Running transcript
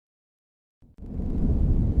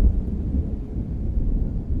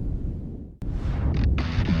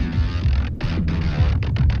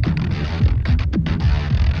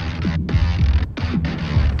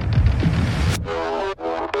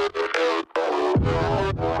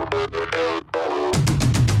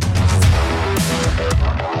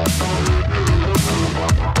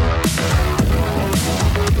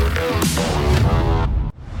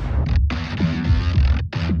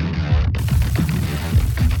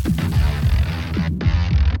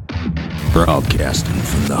Broadcasting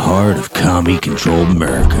from the heart of commie-controlled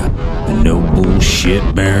America, the no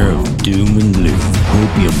bullshit bearer of doom and gloom,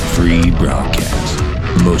 opium-free broadcast,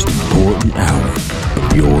 the most important hour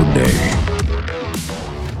of your day.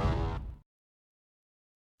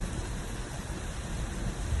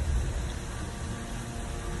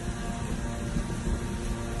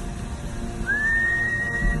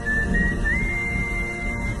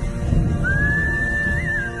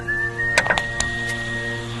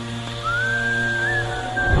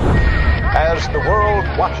 As the world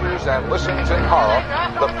watches and listens in horror,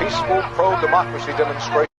 the peaceful pro-democracy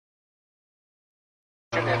demonstration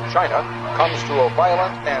in China comes to a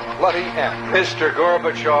violent and bloody end. Mr.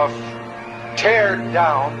 Gorbachev, tear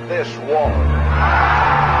down this wall.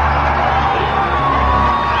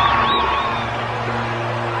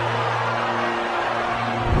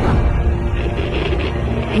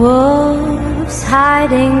 Wolves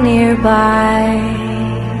hiding nearby,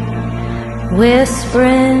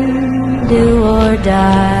 whispering do or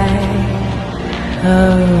die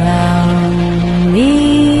around me.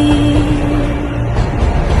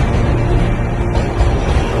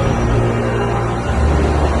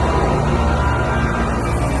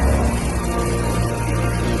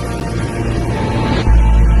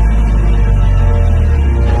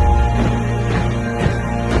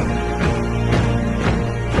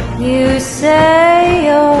 You say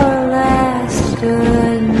your last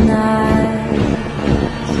good night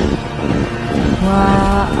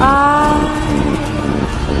while I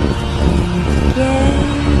get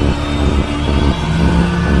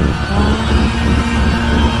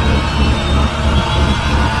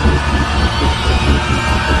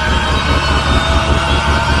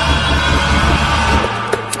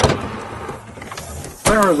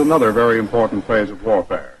There is another very important phase of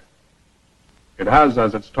warfare. It has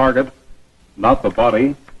as its target not the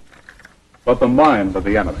body, but the mind of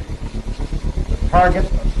the enemy. The target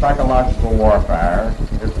of psychological warfare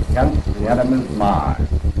is against the enemy's mind.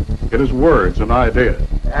 It is words and ideas.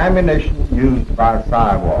 The ammunition used by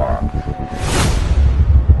Psywar.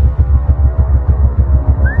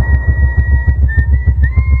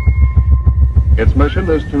 Its mission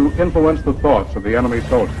is to influence the thoughts of the enemy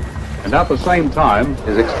soldier, and at the same time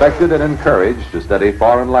is expected and encouraged to study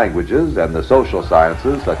foreign languages and the social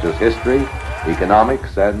sciences such as history,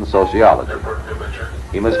 economics, and sociology.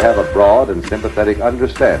 He must have a broad and sympathetic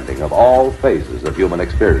understanding of all phases of human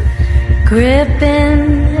experience.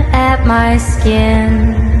 gripping at my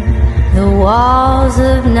skin, the walls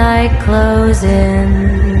of night closing.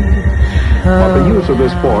 but the use of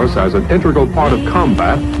this force as an integral part of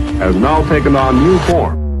combat has now taken on new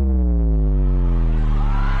form.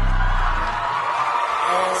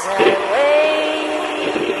 As I wait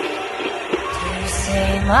to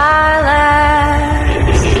say my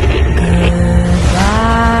last goodbye.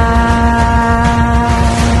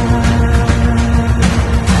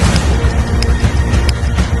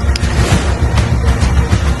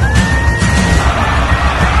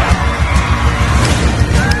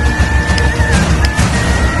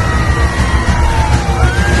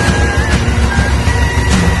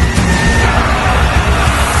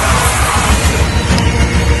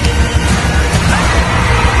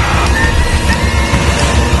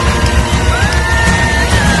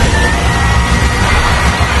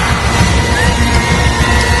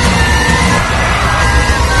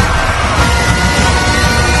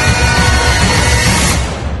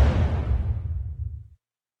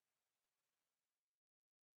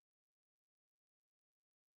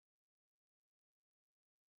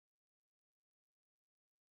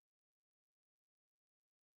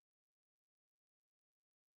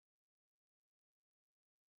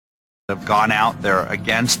 Have gone out there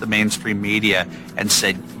against the mainstream media and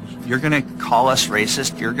said, you're going to call us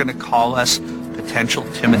racist, you're going to call us potential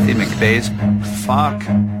Timothy McVeighs. Fuck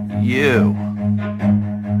you.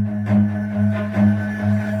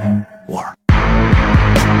 War.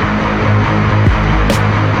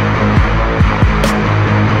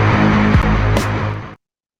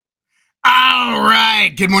 All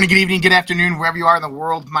right. Good morning, good evening, good afternoon, wherever you are in the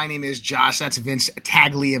world. My name is Josh. That's Vince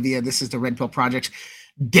Tagliavia. This is the Red Pill Project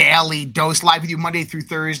Daily Dose, live with you Monday through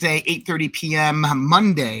Thursday, 8:30 p.m.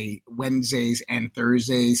 Monday, Wednesdays, and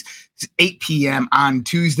Thursdays, 8 p.m. on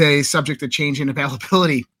Tuesdays, subject to change in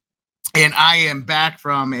availability. And I am back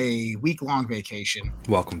from a week-long vacation.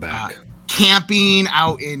 Welcome back. Camping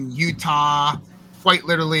out in Utah. Quite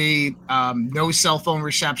literally, no cell phone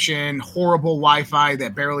reception, horrible Wi-Fi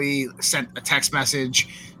that barely sent a text message,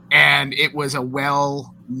 and it was a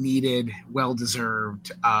well-needed,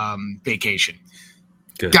 well-deserved vacation.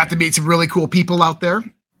 Good. Got to meet some really cool people out there.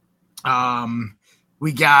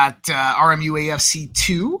 We got RMUAFC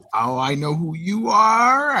 2. Oh, I know who you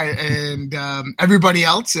are. And everybody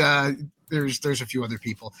else. There's a few other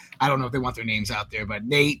people. I don't know if they want their names out there, but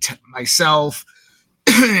Nate, myself,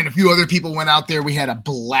 and a few other people went out there. We had a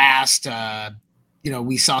blast.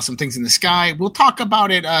 We saw some things in the sky. We'll talk about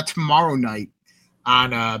it tomorrow night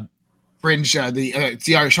on Fringe,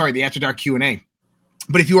 the After Dark Q&A.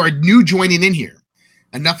 But if you are new joining in here,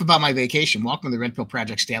 enough about my vacation. Welcome to the Red Pill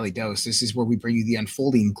Project's Daily Dose. This is where we bring you the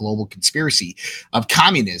unfolding global conspiracy of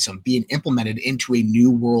communism being implemented into a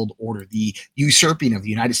new world order, the usurping of the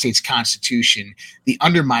United States Constitution, the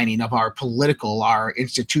undermining of our political, our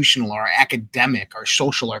institutional, our academic, our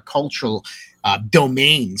social, our cultural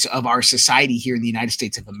domains of our society here in the United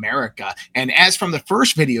States of America. And as from the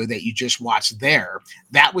first video that you just watched there,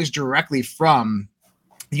 that was directly from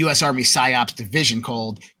the U.S. Army PSYOPs division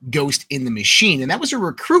called Ghost in the Machine. And that was a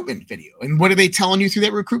recruitment video. And what are they telling you through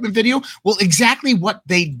that recruitment video? Well, exactly what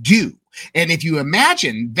they do. And if you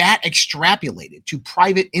imagine that extrapolated to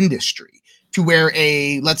private industry, to where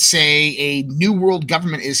let's say a new world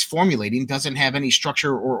government is formulating, doesn't have any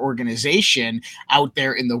structure or organization out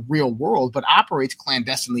there in the real world, but operates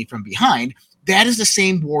clandestinely from behind, that is the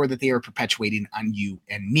same war that they are perpetuating on you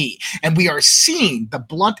and me. And we are seeing the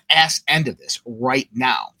blunt ass end of this right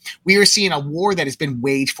now. We are seeing a war that has been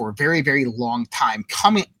waged for a very, very long time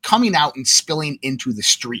coming out and spilling into the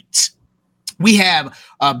streets. We have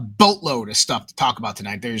a boatload of stuff to talk about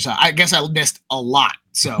tonight. I guess I missed a lot.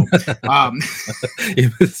 So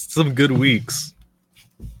you missed some good weeks.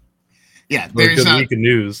 Yeah, there's a week of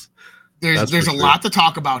news. There's a lot to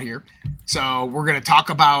talk about here. So we're going to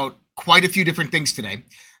talk about quite a few different things today,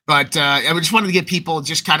 but I just wanted to give people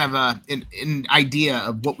just kind of an idea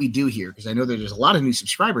of what we do here, because I know that there's a lot of new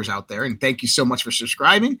subscribers out there, and thank you so much for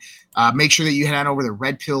subscribing. Make sure that you head on over to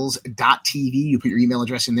redpills.tv. You put your email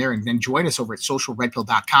address in there, and then join us over at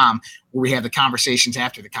socialredpill.com, where we have the conversations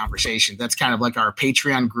after the conversation. That's kind of like our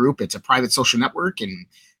Patreon group. It's a private social network, and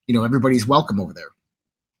everybody's welcome over there.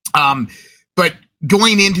 But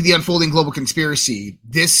going into the unfolding global conspiracy,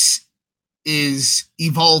 this is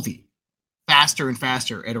evolving faster and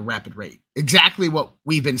faster at a rapid rate. Exactly what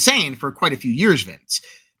we've been saying for quite a few years, Vince,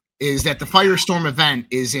 is that the Firestorm event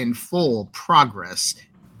is in full progress,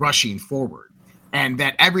 rushing forward. And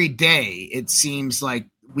that every day it seems like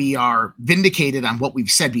we are vindicated on what we've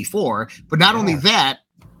said before. But not only that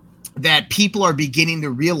people are beginning to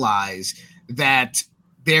realize that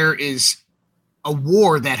there is a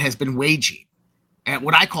war that has been waging at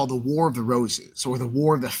what I call the War of the Roses, or the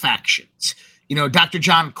War of the Factions. Dr.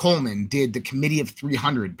 John Coleman did the Committee of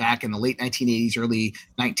 300 back in the late 1980s, early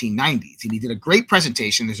 1990s. And he did a great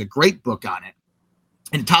presentation. There's a great book on it.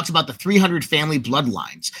 And it talks about the 300 family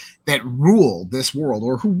bloodlines that rule this world,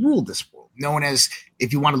 or who ruled this world, known as,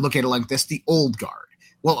 if you want to look at it like this, the Old Guard.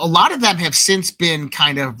 Well, a lot of them have since been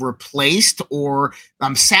kind of replaced or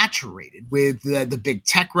saturated with the big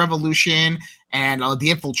tech revolution and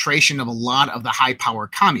the infiltration of a lot of the high-power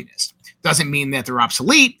communists. Doesn't mean that they're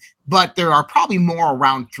obsolete, but there are probably more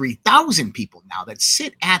around 3,000 people now that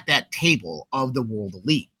sit at that table of the world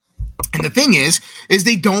elite. And the thing is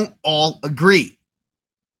they don't all agree.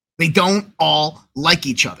 They don't all like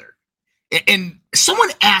each other. And someone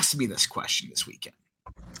asked me this question this weekend.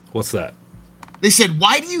 What's that? They said,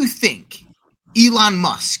 why do you think Elon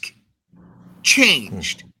Musk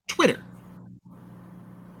changed Twitter?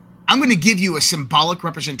 I'm going to give you a symbolic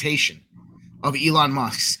representation of Elon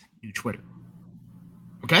Musk's new Twitter.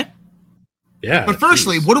 Okay? Yeah. But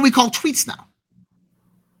firstly, what do we call tweets now?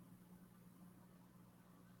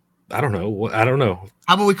 I don't know.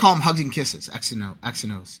 How about we call them hugs and kisses? X and O's. X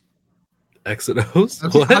and O's?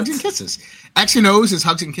 Hugs and kisses. X and O's is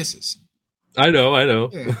hugs and kisses. I know.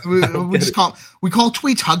 Yeah, we just call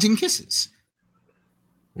tweets hugs and kisses.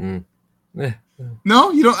 No,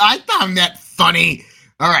 you don't. I found that funny.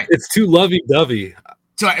 All right, it's too lovey-dovey.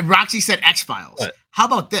 So Roxy said X-Files. What? How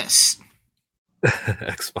about this?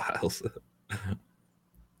 X-Files.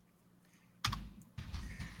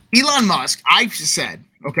 Elon Musk, I've said,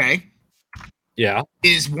 okay, yeah,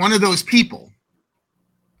 is one of those people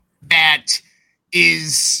that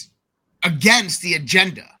is against the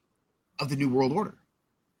agenda of the New World Order.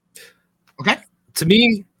 Okay? To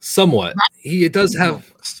me, somewhat. He does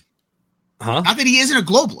have... Not that he isn't a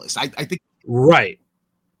globalist. I think... Right.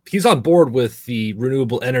 He's on board with the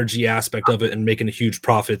renewable energy aspect of it and making huge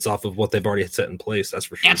profits off of what they've already set in place. That's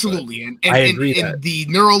for sure. Absolutely. And I agree that. The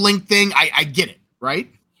Neuralink thing, I get it, right?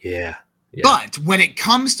 Yeah. But when it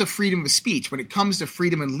comes to freedom of speech, when it comes to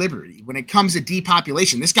freedom and liberty, when it comes to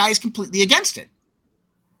depopulation, this guy is completely against it.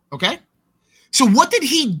 Okay? So what did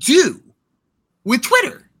he do with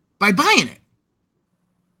Twitter by buying it?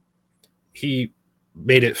 he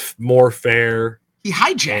made it more fair. He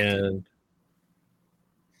hijacked.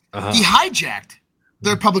 He hijacked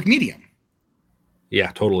their public media.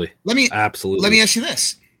 Yeah, totally. Let me ask you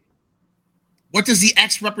this: what does the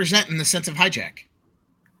X represent in the sense of hijack?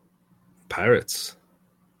 Pirates.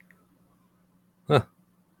 Huh.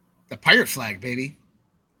 The pirate flag, baby.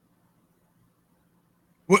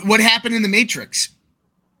 What happened in the Matrix?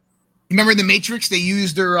 Remember the Matrix? They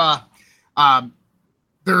used their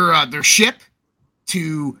ship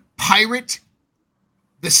to pirate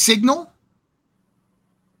the signal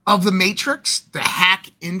of the Matrix to hack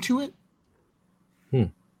into it.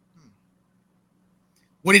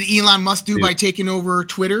 What did Elon Musk do by taking over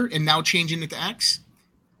Twitter and now changing it to X?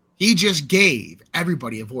 He just gave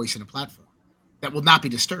everybody a voice and a platform that will not be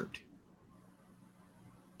disturbed.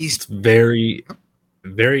 It's very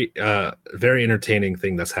entertaining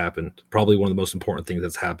thing that's happened. Probably one of the most important things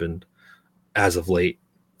that's happened as of late,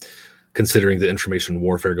 considering the information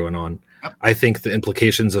warfare going on. Yep. I think the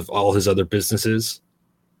implications of all his other businesses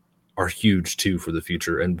are huge too for the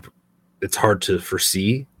future, and it's hard to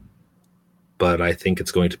foresee, but I think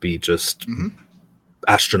it's going to be just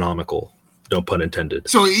astronomical. No pun intended.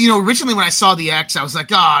 So, originally when I saw the X, I was like,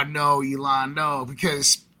 oh, no, Elon, no,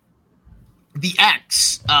 because the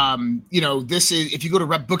X, this is, if you go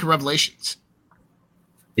to Book of Revelations.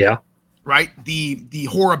 Yeah. Right? The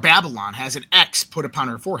whore of Babylon has an X put upon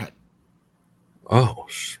her forehead. Oh.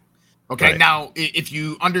 Okay, right. Now, if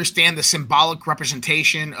you understand the symbolic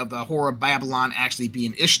representation of the whore of Babylon actually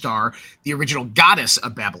being Ishtar, the original goddess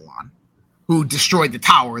of Babylon, who destroyed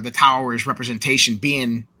the tower's representation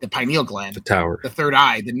being the pineal gland, the tower, the third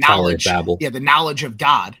eye, the knowledge, the knowledge of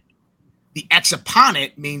God. The X upon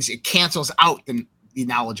it means it cancels out the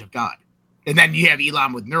knowledge of God. And then you have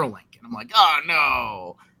Elon with Neuralink. And I'm like, oh,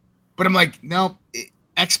 no. But I'm like, no,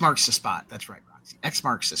 X marks the spot. That's right, Roxy. X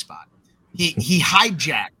marks the spot. He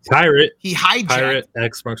hijacked. Pirate. He hijacked. Pirate,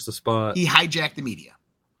 X marks the spot. He hijacked the media.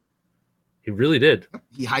 He really did.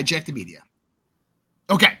 He hijacked the media.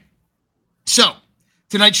 Okay. So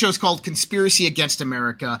tonight's show is called Conspiracy Against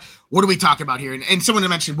America. What are we talking about here? And someone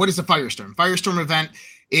mentioned, what is the Firestorm? Firestorm event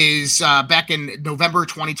is back in November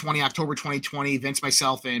 2020, October 2020. Vince,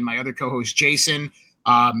 myself, and my other co-host, Jason,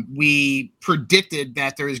 we predicted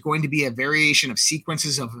that there is going to be a variation of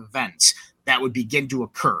sequences of events that would begin to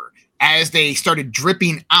occur. As they started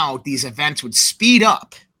dripping out, these events would speed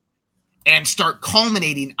up and start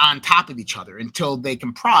culminating on top of each other until they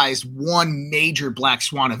comprised one major black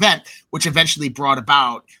swan event, which eventually brought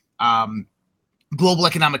about global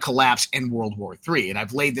economic collapse and World War III. And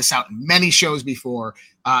I've laid this out in many shows before,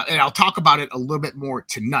 and I'll talk about it a little bit more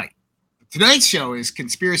tonight. Tonight's show is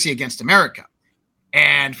Conspiracy Against America.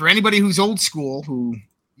 And for anybody who's old school, who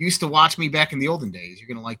used to watch me back in the olden days, you're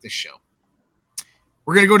going to like this show.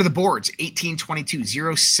 We're going to go to the boards,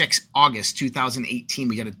 1822, 06 August 2018.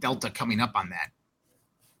 We got a Delta coming up on that.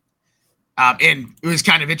 And it was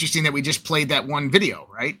kind of interesting that we just played that one video,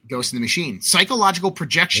 right? Ghost in the Machine. Psychological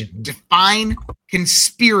projection. Define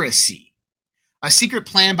conspiracy. A secret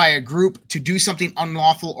plan by a group to do something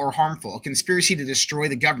unlawful or harmful. A conspiracy to destroy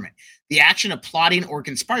the government. The action of plotting or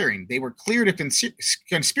conspiring. They were cleared of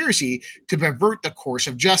conspiracy to pervert the course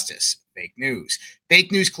of justice. Fake news.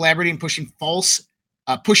 Fake news collaborating, pushing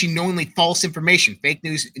knowingly false information. Fake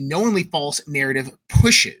news, knowingly false narrative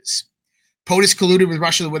pushes. POTUS colluded with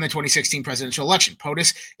Russia to win the 2016 presidential election.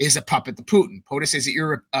 POTUS is a puppet to Putin. POTUS is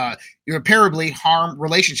irreparably harm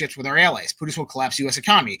relationships with our allies. POTUS will collapse U.S.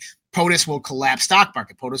 economy. POTUS will collapse stock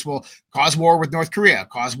market. POTUS will cause war with North Korea,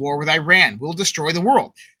 cause war with Iran, will destroy the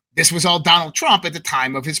world. This was all Donald Trump at the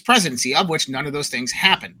time of his presidency, of which none of those things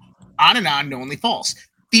happened. On and on, knowingly false.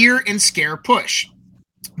 Fear and scare push.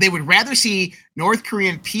 They would rather see North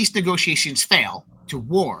Korean peace negotiations fail to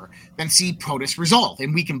war than see POTUS resolve.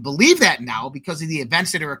 And we can believe that now because of the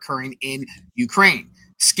events that are occurring in Ukraine.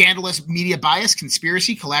 Scandalous media bias,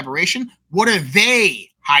 conspiracy, collaboration. What are they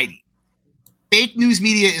hiding? Fake news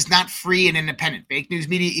media is not free and independent. Fake news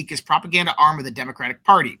media equals propaganda arm of the Democratic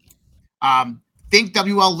Party. Think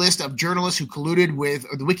WL list of journalists who colluded with,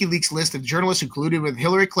 or the WikiLeaks list of journalists who colluded with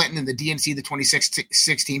Hillary Clinton in the DNC, the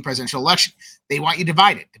 2016 presidential election. They want you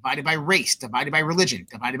divided by race, divided by religion,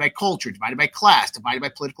 divided by culture, divided by class, divided by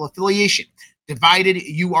political affiliation. Divided,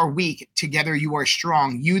 you are weak. Together, you are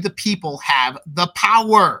strong. You, the people, have the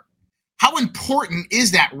power. How important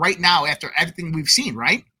is that right now after everything we've seen,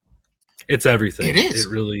 right? It's everything. It is. It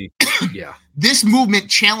really, yeah. This movement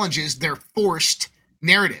challenges their forced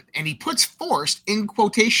narrative, and he puts forced in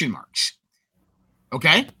quotation marks.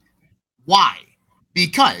 Okay? Why?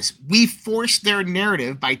 Because we force their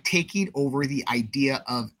narrative by taking over the idea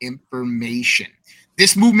of information.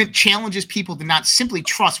 This movement challenges people to not simply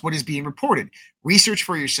trust what is being reported. Research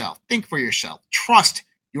for yourself. Think for yourself. Trust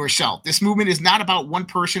yourself. This movement is not about one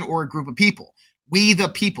person or a group of people. We the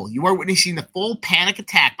people. You are witnessing the full panic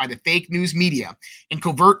attack by the fake news media and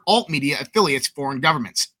covert alt media affiliates, foreign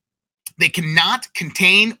governments. They cannot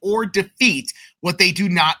contain or defeat what they do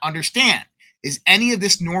not understand. Is any of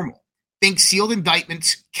this normal? Think sealed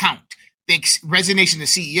indictments count. Think resignation to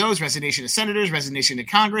CEOs, resignation to senators, resignation to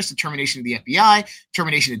Congress, the termination of the FBI,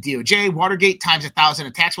 termination of DOJ, Watergate times 1,000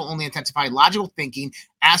 attacks will only intensify logical thinking.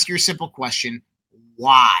 Ask your simple question,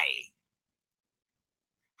 why?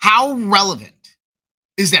 How relevant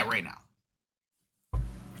is that right now?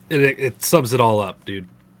 It sums it all up, dude. It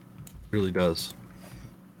really does.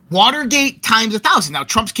 Watergate times 1,000. Now,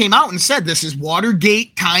 Trump came out and said this is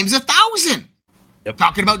Watergate times 1,000. Yep.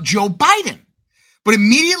 Talking about Joe Biden. But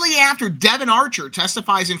immediately after, Devin Archer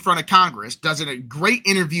testifies in front of Congress, does a great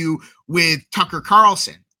interview with Tucker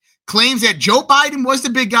Carlson, claims that Joe Biden was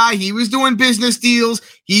the big guy. He was doing business deals.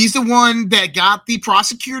 He's the one that got the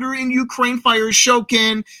prosecutor in Ukraine fired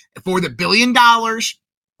Shokin for the $1 billion.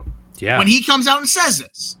 Yeah. When he comes out and says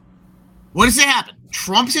this, what does it happen?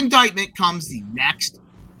 Trump's indictment comes the next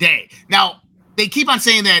day. Now, they keep on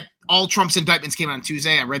saying that all Trump's indictments came on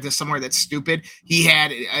Tuesday. I read this somewhere. That's stupid. He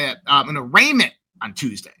had an arraignment on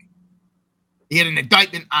Tuesday. He had an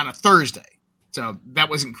indictment on a Thursday. So that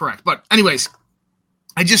wasn't correct. But anyways,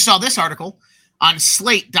 I just saw this article on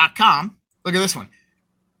slate.com. Look at this one.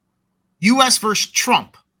 U.S. versus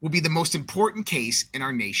Trump will be the most important case in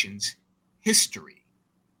our nation's history.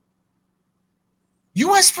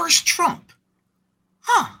 U.S. versus Trump.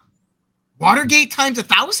 Huh. Watergate times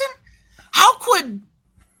 1,000? How could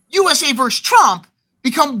USA versus Trump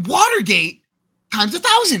become Watergate times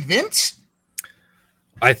 1,000, Vince?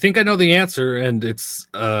 I think I know the answer, and it's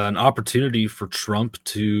an opportunity for Trump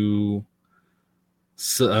to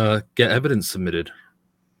get evidence submitted.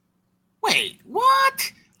 Wait,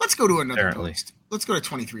 what? Let's go to another post. Let's go to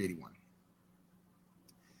 2381.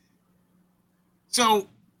 So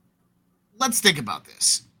let's think about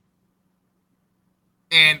this.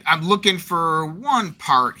 And I'm looking for one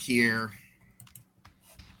part here.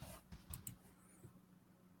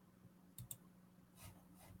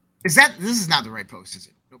 This is not the right post, is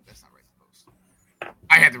it? Nope, that's not right post.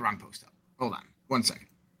 I had the wrong post up. Hold on. 1 second.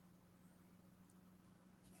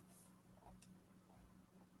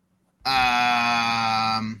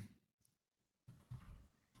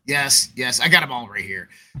 Yes, I got them all right here.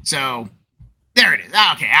 So there it is.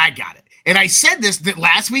 Okay, I got it. And I said this that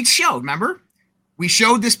last week's show, remember? We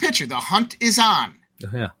showed this picture. The hunt is on. Oh,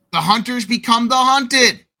 yeah. The hunters become the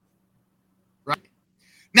hunted. Right?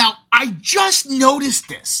 Now, I just noticed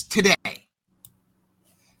this today.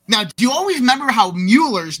 Now, do you always remember how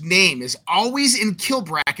Mueller's name is always in kill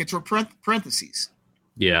brackets or parentheses?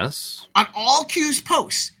 Yes. On all Q's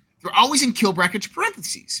posts, they're always in kill brackets or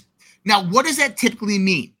parentheses. Now, what does that typically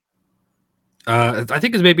mean? I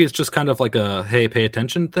think it's just kind of like a, hey, pay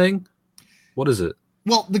attention thing. What is it?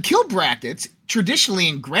 Well, the kill brackets, traditionally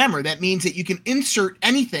in grammar, that means that you can insert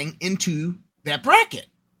anything into that bracket.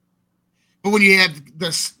 But when you have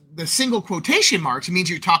the single quotation marks, it means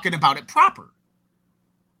you're talking about it proper.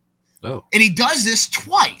 Oh. And he does this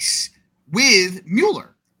twice with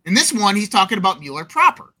Mueller. In this one, he's talking about Mueller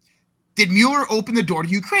proper. Did Mueller open the door to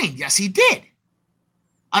Ukraine? Yes, he did.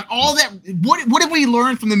 On all that, what have we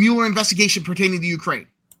learned from the Mueller investigation pertaining to Ukraine?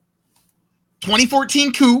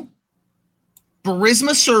 2014 coup,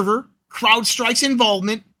 Burisma server, CrowdStrike's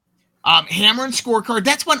involvement, Hammer and scorecard.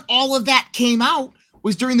 That's when all of that came out,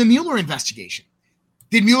 was during the Mueller investigation.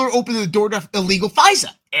 Did Mueller open the door to illegal FISA?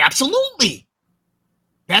 Absolutely.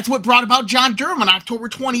 That's what brought about John Durham on October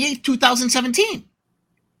 28th, 2017.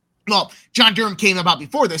 Well, John Durham came about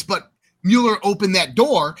before this, but Mueller opened that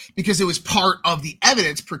door because it was part of the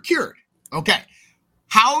evidence procured. Okay.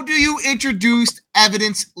 How do you introduce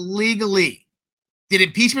evidence legally? Did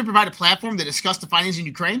impeachment provide a platform to discuss the findings in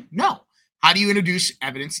Ukraine? No. How do you introduce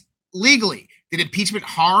evidence legally? Did impeachment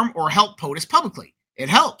harm or help POTUS publicly? It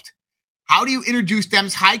helped. How do you introduce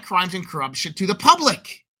Dems' high crimes and corruption to the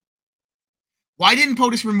public? Why didn't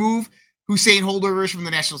POTUS remove Hussein holdovers from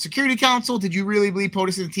the National Security Council? Did you really believe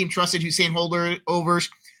POTUS and the team trusted Hussein holdovers?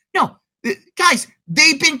 No. Guys,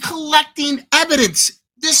 they've been collecting evidence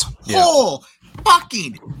this whole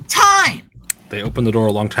fucking time. They opened the door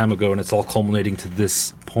a long time ago, and it's all culminating to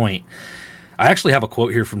this point. I actually have a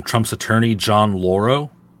quote here from Trump's attorney, John Lauro.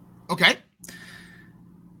 Okay.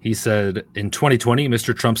 He said, in 2020,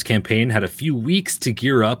 Mr. Trump's campaign had a few weeks to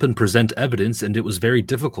gear up and present evidence, and it was very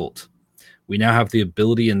difficult. We now have the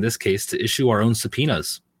ability in this case to issue our own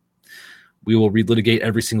subpoenas. We will relitigate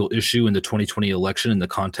every single issue in the 2020 election in the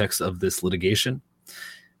context of this litigation.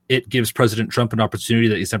 It gives President Trump an opportunity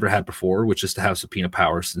that he's never had before, which is to have subpoena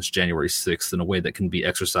power since January 6th in a way that can be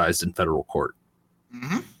exercised in federal court.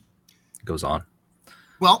 Mm-hmm. It goes on.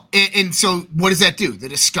 Well, and so what does that do? The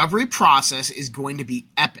discovery process is going to be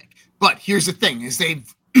epic. But here's the thing, is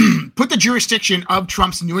they've put the jurisdiction of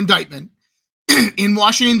Trump's new indictment in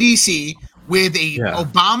Washington, D.C. with a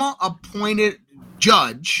Obama-appointed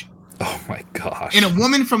judge. Oh, my gosh. And a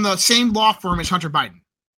woman from the same law firm as Hunter Biden.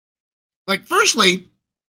 Like, firstly,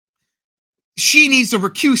 she needs to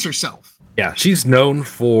recuse herself. Yeah, she's known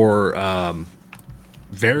for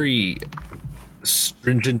very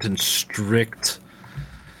stringent and strict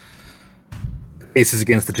cases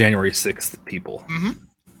against the January 6th people. Mm-hmm.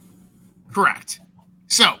 Correct.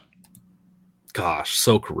 So. Gosh,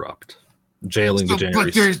 so corrupt. Jailing the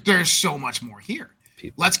January 6th. But there's so much more here.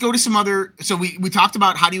 Let's go to some other. So we talked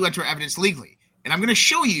about how do you enter evidence legally, and I'm going to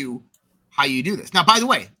show you how you do this. Now, by the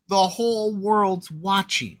way, the whole world's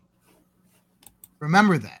watching.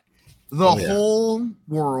 Remember that. The whole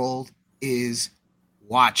world is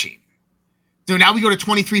watching. So now we go to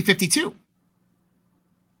 2352.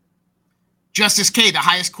 Justice K, the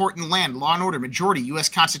highest court in the land, law and order, majority, U.S.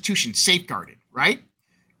 Constitution, safeguarded, right?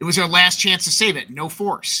 It was our last chance to save it. No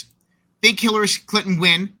force. Think Hillary Clinton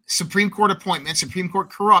win, Supreme Court appointment, Supreme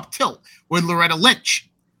Court corrupt, tilt with Loretta Lynch.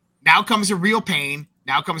 Now comes a real pain.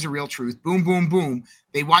 Now comes a real truth. Boom, boom, boom.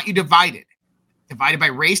 They want you divided. Divided by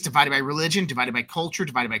race, divided by religion, divided by culture,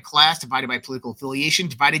 divided by class, divided by political affiliation.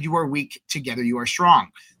 Divided you are weak, together you are strong.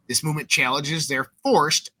 This movement challenges their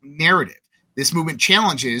forced narrative. This movement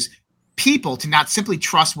challenges people to not simply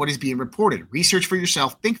trust what is being reported. Research for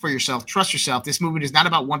yourself, think for yourself, trust yourself. This movement is not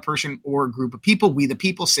about one person or a group of people. We the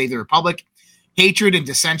people save the republic. Hatred and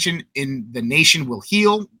dissension in the nation will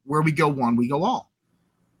heal. Where we go one, we go all.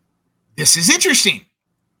 This is interesting.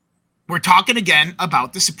 We're talking again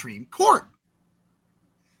about the Supreme Court.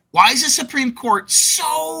 Why is the Supreme Court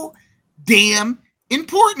so damn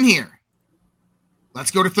important here?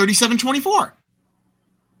 Let's go to 3724.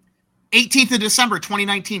 18th of December,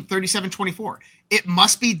 2019, 3724. It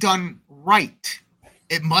must be done right.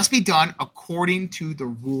 It must be done according to the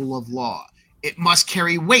rule of law. It must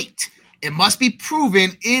carry weight. It must be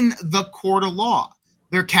proven in the court of law.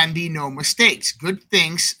 There can be no mistakes. Good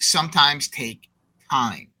things sometimes take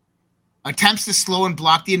time. Attempts to slow and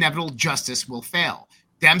block the inevitable justice will fail.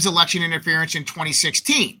 Dems election interference in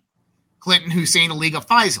 2016. Clinton, Hussein, illegal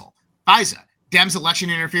FISA. Dems election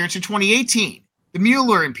interference in 2018. The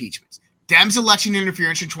Mueller impeachments. Dems election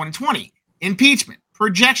interference in 2020. Impeachment.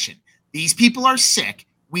 Projection. These people are sick.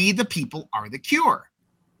 We, the people, are the cure.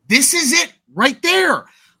 This is it right there.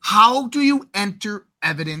 How do you enter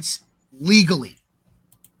evidence legally?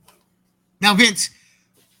 Now, Vince,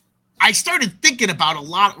 I started thinking about a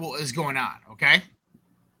lot of what was going on, okay?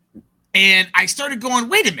 And I started going,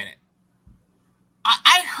 wait a minute.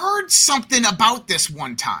 I heard something about this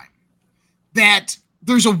one time, that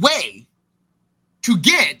there's a way to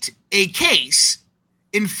get a case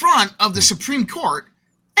in front of the Supreme Court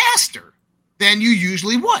faster than you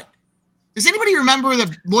usually would. Does anybody remember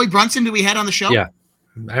the Lloyd Brunson that we had on the show? Yeah,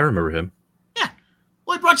 I remember him. Yeah,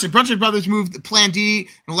 Lloyd Brunson. Brunson Brothers moved the Plan D,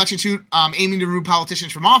 an election suit aiming to remove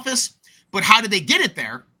politicians from office. But how did they get it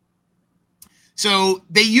there? So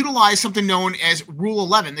they utilized something known as Rule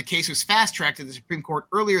 11. The case was fast-tracked to the Supreme Court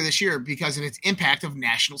earlier this year because of its impact of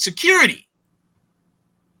national security.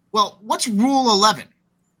 Well, what's Rule 11?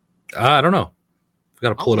 I don't know. I've got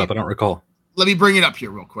to pull it up. I don't recall. Let me bring it up here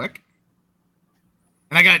real quick.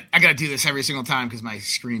 And I got to do this every single time because my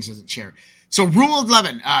screen doesn't share. So Rule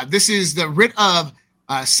 11, this is the writ of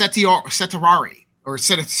certiorari or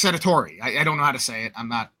certiorari. I don't know how to say it.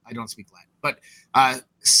 I don't speak Latin. But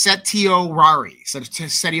certiorari.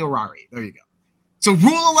 There you go. So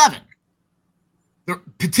Rule 11, the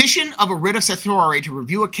petition of a writ of certiorari to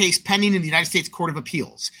review a case pending in the United States Court of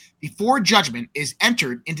Appeals before judgment is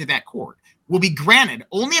entered into that court will be granted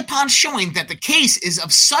only upon showing that the case is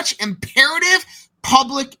of such imperative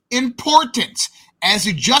public importance as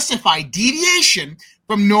to justify deviation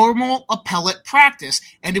from normal appellate practice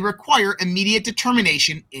and to require immediate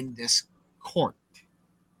determination in this court.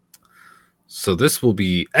 So this will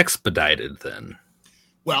be expedited then.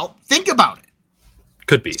 Well, think about it.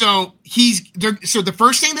 Could be. So so the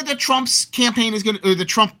first thing that the Trump's campaign is going to, or the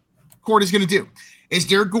Trump court is going to do, is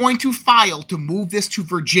they're going to file to move this to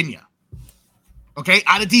Virginia. Okay,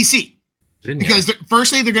 out of DC. Virginia. Because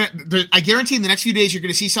firstly, I guarantee in the next few days you're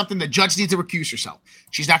going to see something. The judge needs to recuse herself.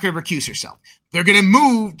 She's not going to recuse herself. They're going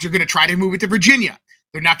to try to move it to Virginia.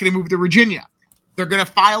 They're not going to move it to Virginia. They're going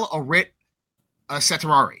to file a writ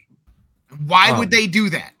certiorari. Why would they do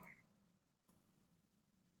that?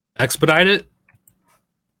 Expedite it?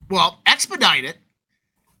 Well, expedite it.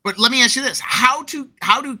 But let me ask you this. How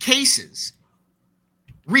do cases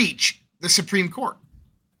reach the Supreme Court?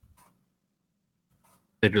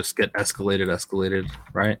 They just get escalated,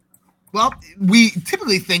 right? Well, we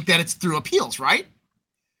typically think that it's through appeals, right?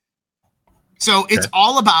 So it's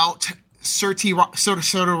all about certiorari.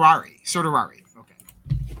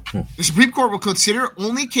 Okay. The Supreme Court will consider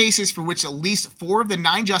only cases for which at least 4 of the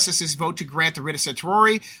 9 justices vote to grant the writ of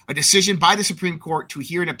certiorari, a decision by the Supreme Court to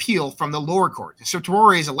hear an appeal from the lower court. The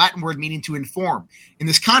certiorari is a Latin word meaning to inform. In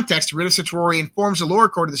this context, the writ of certiorari informs the lower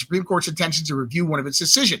court of the Supreme Court's intention to review one of its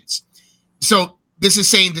decisions. So this is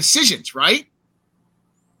saying decisions, right?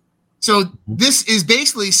 So this is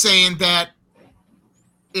basically saying that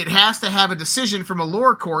it has to have a decision from a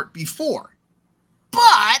lower court before.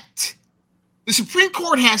 But the Supreme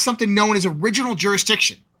Court has something known as original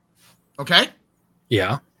jurisdiction. Okay?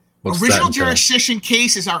 Yeah. Original jurisdiction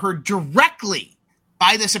cases are heard directly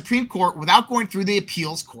by the Supreme Court without going through the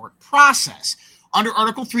appeals court process. Under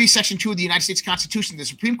Article 3, Section 2 of the United States Constitution, the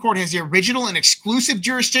Supreme Court has the original and exclusive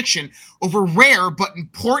jurisdiction over rare but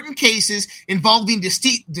important cases involving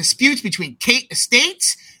disputes between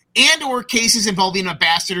states and or cases involving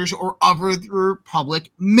ambassadors or other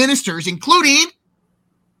public ministers, including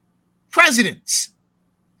presidents.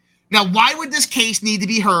 Now, why would this case need to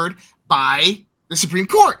be heard by the Supreme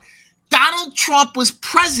Court? Donald Trump was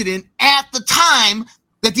president at the time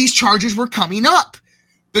that these charges were coming up.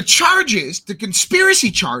 The charges, the conspiracy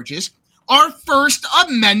charges, are First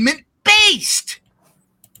Amendment based.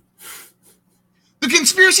 The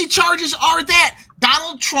conspiracy charges are that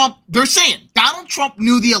Donald Trump, they're saying Donald Trump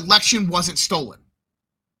knew the election wasn't stolen.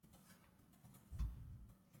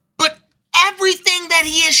 But everything that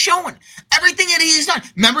he has shown, everything that he has done,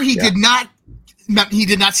 remember he did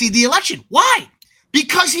not see the election. Why?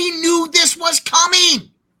 Because he knew this was coming.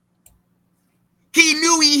 He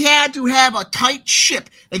knew he had to have a tight ship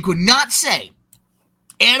and could not say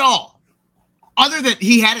at all, other than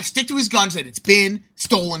he had to stick to his guns, that it's been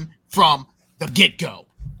stolen from the get-go.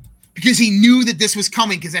 Because he knew that this was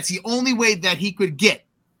coming, because that's the only way that he could get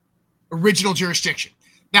original jurisdiction.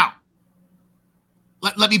 Now,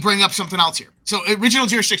 let me bring up something else here. So original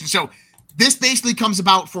jurisdiction. So this basically comes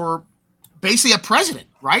about for basically a president,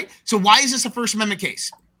 right? So why is this a First Amendment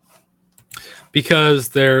case? Because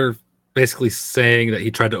they're basically saying that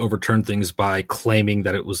he tried to overturn things by claiming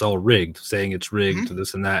that it was all rigged, saying it's rigged to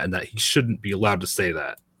this and that he shouldn't be allowed to say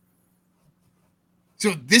that.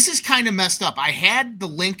 So this is kind of messed up. I had the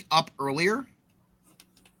link up earlier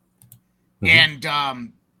and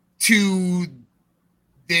to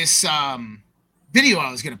this video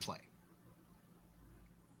I was going to play.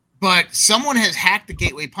 But someone has hacked the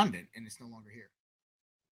Gateway Pundit and it's no longer here.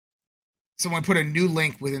 Someone put a new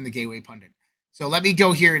link within the Gateway Pundit. So let me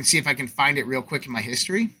go here and see if I can find it real quick in my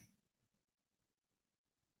history.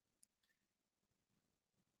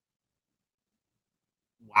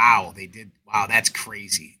 Wow, they did. Wow, that's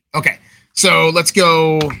crazy. Okay, so let's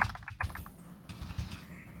go.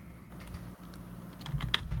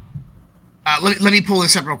 Let me pull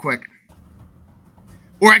this up real quick.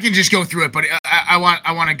 Or I can just go through it, but I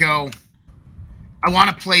want to go. I want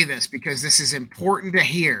to play this because this is important to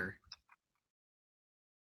hear.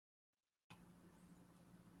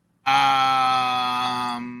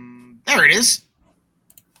 There it is.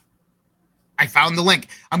 I found the link.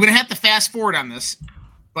 I'm going to have to fast forward on this,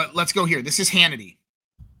 but let's go here. This is Hannity.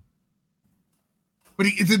 But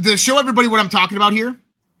to show everybody what I'm talking about here,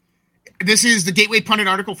 this is the Gateway Pundit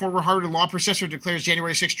article. Former Harvard law professor declares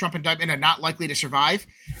January 6th Trump indictment are not likely to survive.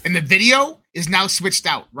 And the video is now switched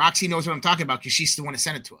out. Roxy knows what I'm talking about because she's the one that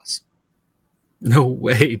sent it to us. No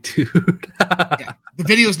way, dude. Yeah, the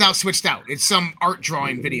video is now switched out. It's some art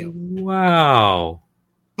drawing video. Wow.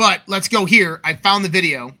 But let's go here. I found the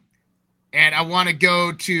video, and I want to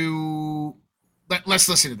go to. Let's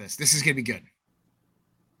listen to this. This is going to be good.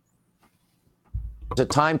 It's a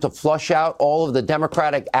time to flush out all of the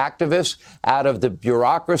Democratic activists out of the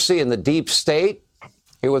bureaucracy and the deep state.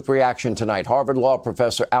 Here with reaction tonight, Harvard law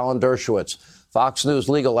professor Alan Dershowitz, Fox News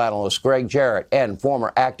legal analyst Greg Jarrett, and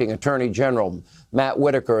former acting attorney general Matt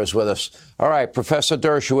Whitaker is with us. All right, Professor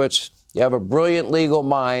Dershowitz, you have a brilliant legal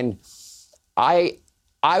mind. I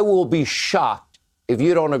will be shocked if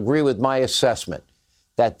you don't agree with my assessment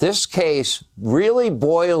that this case really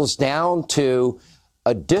boils down to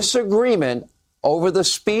a disagreement over the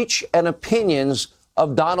speech and opinions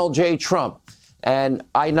of Donald J. Trump. And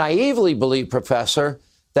I naively believe, Professor,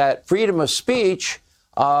 that freedom of speech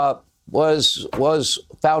was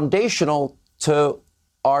foundational to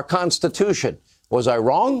our Constitution. Was I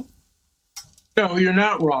wrong? No, you're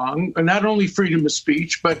not wrong. Not only freedom of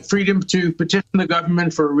speech, but freedom to petition the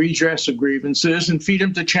government for redress of grievances and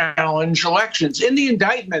freedom to challenge elections. In the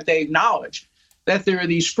indictment, they acknowledge that there are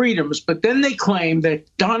these freedoms, but then they claim that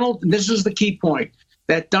this is the key point,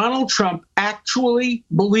 that Donald Trump actually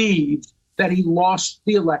believed that he lost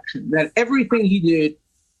the election, that everything he did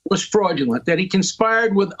was fraudulent, that he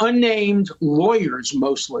conspired with unnamed lawyers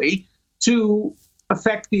mostly to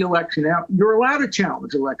affect the election. Now, you're allowed to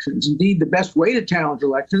challenge elections. Indeed, the best way to challenge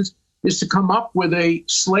elections is to come up with a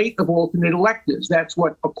slate of alternate electors. That's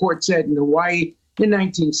what a court said in Hawaii in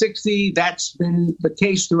 1960. That's been the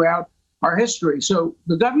case throughout our history. So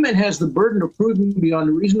the government has the burden of proving beyond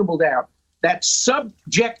a reasonable doubt that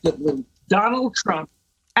subjectively Donald Trump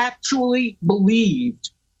actually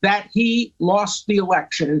believed that he lost the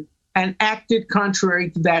election and acted contrary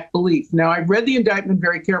to that belief. Now, I've read the indictment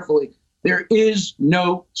very carefully. There is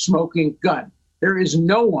no smoking gun. There is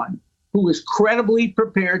no one who is credibly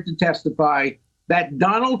prepared to testify that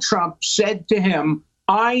Donald Trump said to him,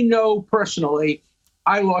 I know personally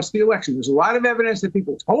I lost the election. There's a lot of evidence that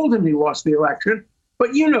people told him he lost the election,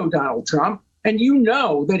 but you know Donald Trump, and you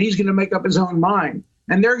know that he's going to make up his own mind.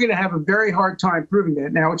 And they're going to have a very hard time proving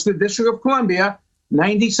that. Now, it's the District of Columbia.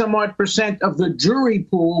 90-some-odd% of the jury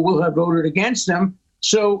pool will have voted against him.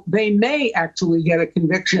 So they may actually get a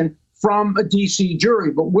conviction from a D.C.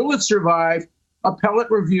 jury. But will it survive appellate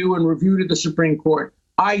review and review to the Supreme Court?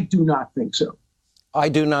 I do not think so. I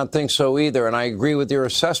do not think so either. And I agree with your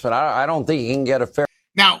assessment. I don't think he can get a fair.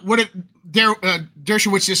 Now, what did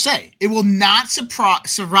Dershowitz just say? It will not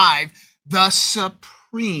survive the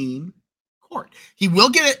Supreme Court. He will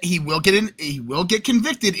get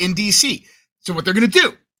convicted in D.C. So what they're going to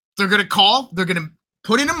do, they're going to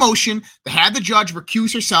put in a motion to have the judge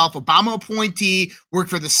recuse herself. Obama appointee,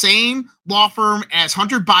 worked for the same law firm as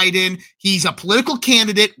Hunter Biden. He's a political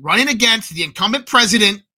candidate running against the incumbent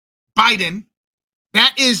president, Biden.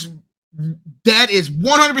 That is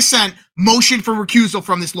 100% motion for recusal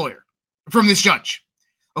from this judge.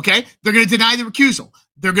 Okay? They're going to deny the recusal.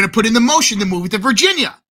 They're going to put in the motion to move it to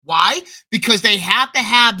Virginia. Why? Because they have to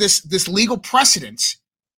have this legal precedence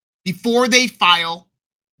before they file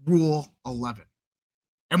Rule 11.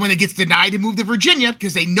 And when it gets denied to move to Virginia,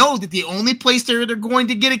 because they know that the only place they're going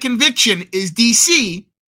to get a conviction is D.C.,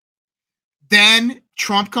 then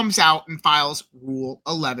Trump comes out and files Rule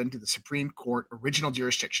 11 to the Supreme Court original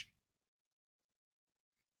jurisdiction.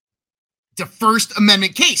 It's a First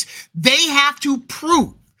Amendment case. They have to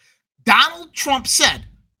prove Donald Trump said,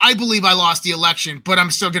 I believe I lost the election, but I'm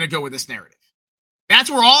still going to go with this narrative. That's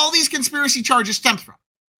where all these conspiracy charges stem from.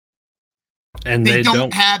 And they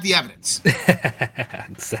don't have the evidence.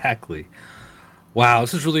 Exactly. Wow,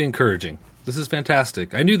 this is really encouraging. This is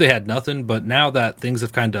fantastic. I knew they had nothing, but now that things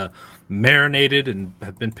have kind of marinated and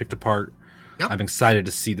have been picked apart, I'm excited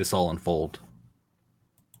to see this all unfold.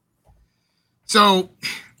 So,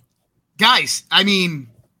 guys, I mean,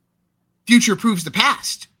 future proves the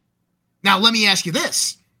past. Now, let me ask you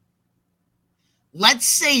this. Let's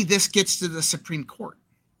say this gets to the Supreme Court.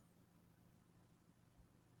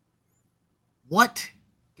 What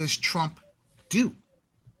does Trump do?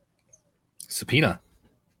 Subpoena.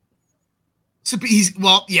 He's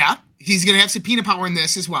going to have subpoena power in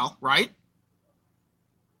this as well, right?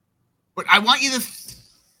 But I want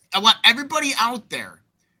everybody out there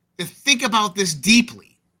to think about this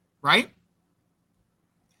deeply, right?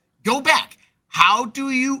 Go back. How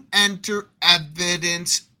do you enter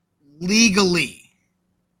evidence legally?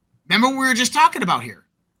 Remember what we were just talking about here.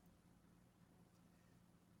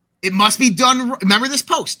 It must be done. Remember this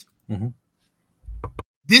post. Mm-hmm.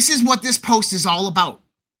 This is what this post is all about.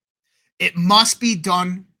 It must be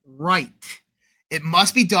done right. It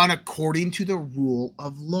must be done according to the rule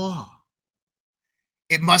of law.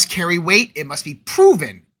 It must carry weight. It must be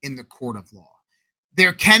proven in the court of law.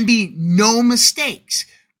 There can be no mistakes.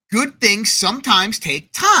 Good things sometimes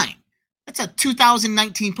take time. That's a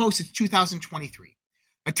 2019 post. It's 2023.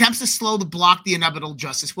 Attempts to block the inevitable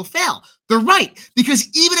justice will fail. They're right, because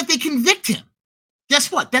even if they convict him,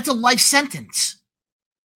 guess what? That's a life sentence.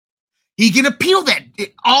 He can appeal that.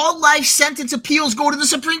 All life sentence appeals go to the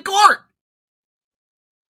Supreme Court.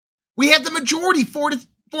 We have the majority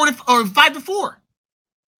 5-4.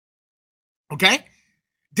 Okay?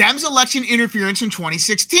 Dems election interference in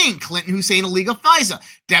 2016. Clinton, Hussein, illegal FISA.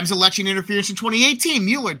 Dems election interference in 2018.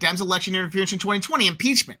 Mueller. Dems election interference in 2020.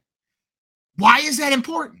 Impeachment. Why is that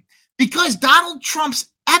important? Because Donald Trump's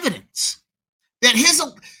evidence that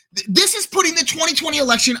this is putting the 2020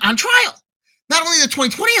 election on trial. Not only the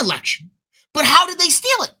 2020 election, but how did they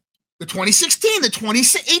steal it? The 2016, the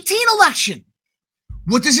 2018 election.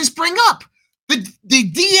 What does this bring up?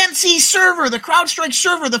 The DNC server, the CrowdStrike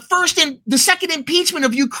server, the second impeachment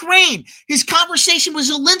of Ukraine, his conversation with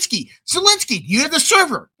Zelensky. Zelensky, you have the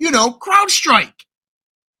server, CrowdStrike.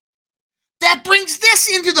 That brings this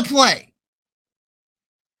into the play.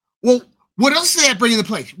 Well, what else does that bring into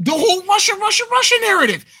play? The whole Russia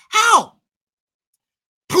narrative. How?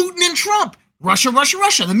 Putin and Trump, Russia,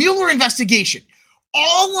 the Mueller investigation.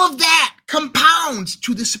 All of that compounds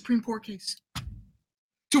to the Supreme Court case,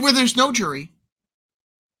 to where there's no jury,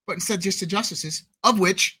 but instead just the justices, of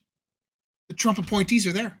which the Trump appointees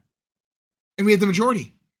are there. And we have the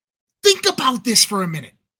majority. Think about this for a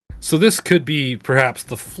minute. So this could be perhaps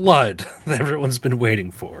the flood that everyone's been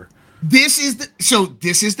waiting for. This is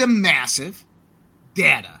the massive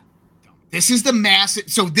data.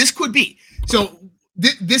 This could be. So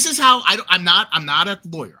this is how I'm not a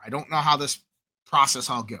lawyer. I don't know how this process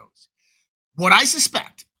all goes. What I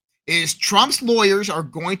suspect is Trump's lawyers are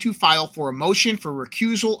going to file for a motion for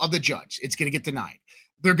recusal of the judge. It's going to get denied.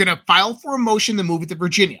 They're going to file for a motion to move it to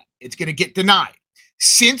Virginia. It's going to get denied.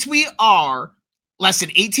 Since we are less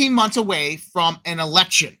than 18 months away from an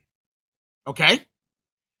election, okay?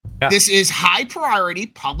 Yeah. This is high priority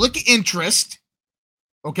public interest,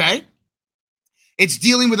 okay? It's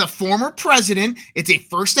dealing with a former president. It's a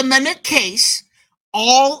First Amendment case.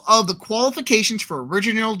 All of the qualifications for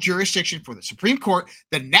original jurisdiction for the Supreme Court.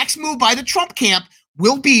 The next move by the Trump camp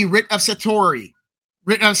will be writ of certiorari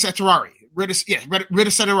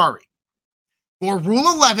for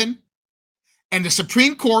Rule 11, and the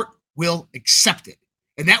Supreme Court will accept it.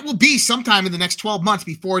 And that will be sometime in the next 12 months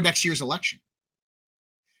before next year's election.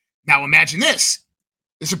 Now imagine this.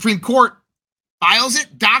 The Supreme Court files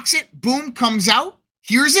it, docks it, boom, comes out,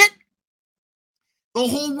 hears it. The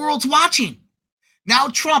whole world's watching. Now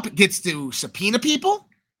Trump gets to subpoena people.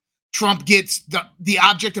 Trump gets the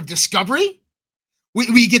object of discovery.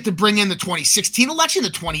 We get to bring in the 2016 election,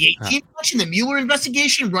 the 2018 election, the Mueller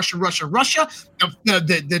investigation, Russia,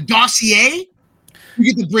 the dossier.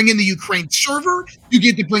 You get to bring in the Ukraine server. You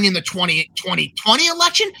get to bring in the 2020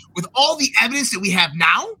 election with all the evidence that we have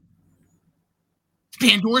now.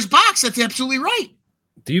 Pandora's box. That's absolutely right.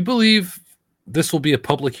 Do you believe this will be a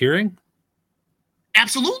public hearing?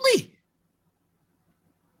 Absolutely.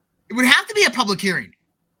 It would have to be a public hearing.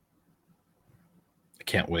 I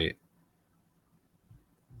can't wait.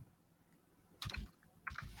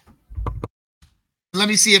 Let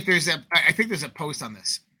me see if I think there's a post on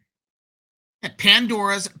this.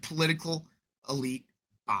 Pandora's political elite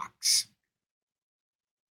box.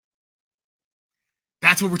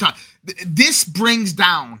 That's what we're talking. This brings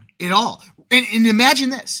down it all. And imagine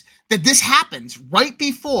this, that this happens right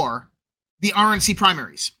before the RNC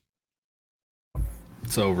primaries.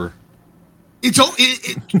 It's over.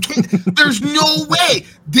 There's no way.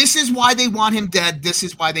 This is why they want him dead. This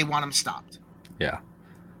is why they want him stopped. Yeah.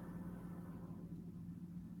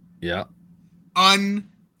 Yeah.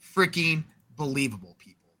 Unfreaking believable,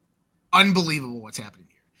 people. Unbelievable what's happening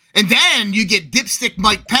here. And then you get dipstick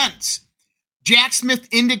Mike Pence. Jack Smith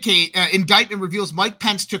indictment reveals Mike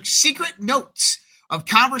Pence took secret notes of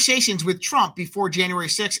conversations with Trump before January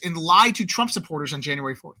 6th and lied to Trump supporters on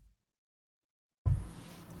January 4th.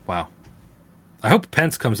 Wow. I hope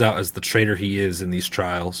Pence comes out as the traitor he is in these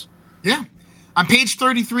trials. Yeah. On page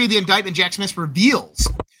 33 of the indictment, Jack Smith reveals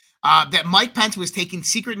that Mike Pence was taking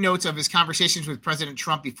secret notes of his conversations with President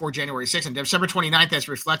Trump before January 6th. On December 29th, as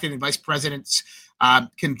reflected in Vice President's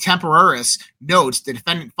contemporaneous notes, the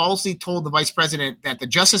defendant falsely told the Vice President that the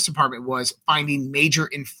Justice Department was finding major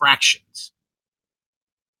infractions.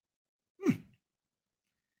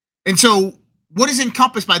 And so what is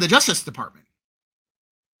encompassed by the Justice Department?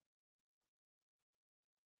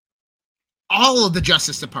 All of the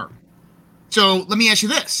Justice Department. So let me ask you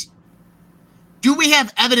this. Do we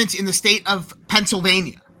have evidence in the state of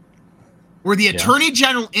Pennsylvania where the Attorney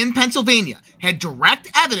General in Pennsylvania had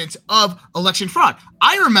direct evidence of election fraud?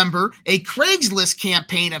 I remember a Craigslist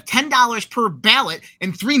campaign of $10 per ballot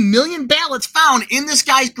and 3 million ballots found in this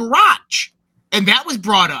guy's garage. And that was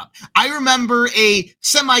brought up. I remember a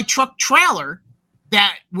semi-truck trailer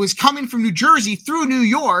that was coming from New Jersey through New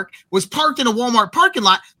York, was parked in a Walmart parking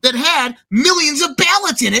lot that had millions of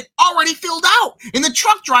ballots in it already filled out. And the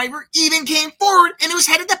truck driver even came forward and it was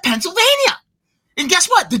headed to Pennsylvania. And guess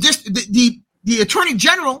what? The Attorney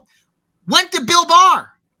General went to Bill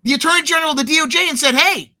Barr, the Attorney General of the DOJ, and said,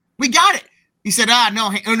 hey, we got it. He said, no,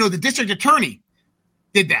 the district attorney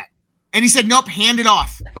did that. And he said, nope, hand it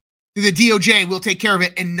off to the DOJ. We'll take care of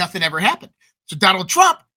it. And nothing ever happened. So Donald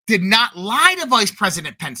Trump did not lie to Vice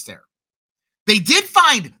President Pence there. They did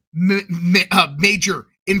find major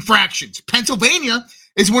infractions. Pennsylvania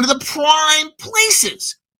is one of the prime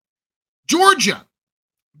places Georgia,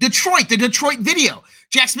 Detroit, the Detroit video.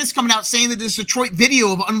 Jack Smith's coming out saying that this Detroit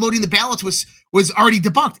video of unloading the ballots was already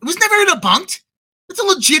debunked. It was never debunked. It's a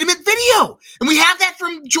legitimate video. And we have that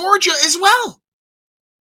from Georgia as well.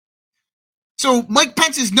 So Mike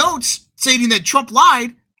Pence's notes stating that Trump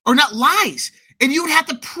lied are not lies. And you would have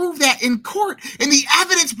to prove that in court. And the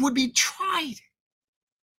evidence would be tried.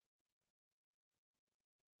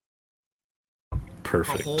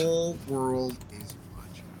 Perfect. The whole world is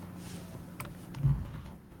watching.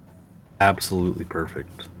 Absolutely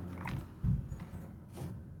perfect.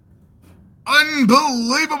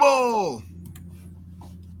 Unbelievable.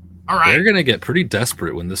 All right. They're going to get pretty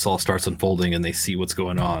desperate when this all starts unfolding and they see what's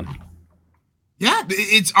going on. Yeah,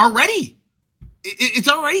 it's already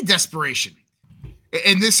desperation.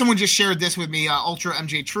 And someone just shared this with me, Ultra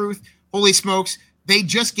MJ Truth. Holy smokes. They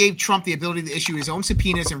just gave Trump the ability to issue his own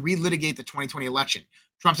subpoenas and relitigate the 2020 election.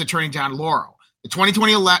 Trump's attorney, John Lauro. In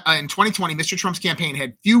 2020, Mr. Trump's campaign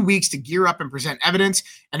had few weeks to gear up and present evidence,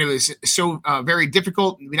 and it was so very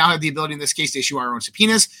difficult. We now have the ability in this case to issue our own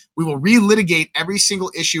subpoenas. We will relitigate every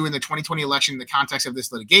single issue in the 2020 election in the context of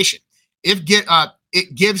this litigation.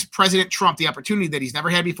 It gives President Trump the opportunity that he's never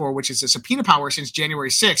had before, which is a subpoena power since January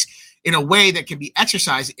 6th, in a way that can be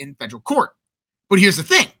exercised in federal court. But here's the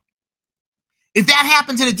thing. If that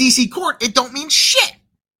happens in a D.C. court, it don't mean shit.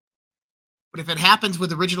 But if it happens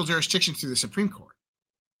with original jurisdiction through the Supreme Court,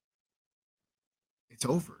 it's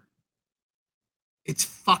over. It's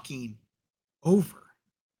fucking over.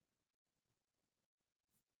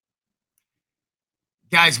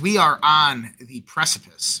 Guys, we are on the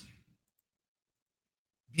precipice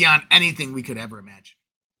beyond anything we could ever imagine.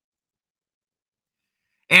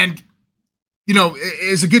 And, you know,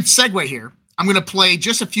 it's a good segue here. I'm going to play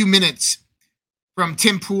just a few minutes from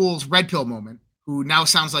Tim Pool's Red Pill moment, who now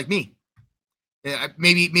sounds like me.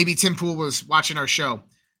 Maybe Tim Pool was watching our show,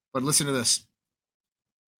 but listen to this.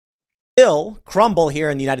 Bill crumble here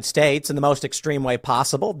in the United States in the most extreme way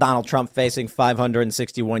possible. Donald Trump facing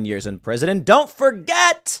 561 years in prison. And don't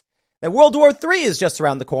forget that World War III is just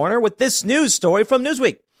around the corner with this news story from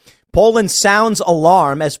Newsweek. Poland sounds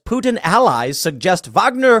alarm as Putin allies suggest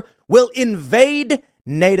Wagner will invade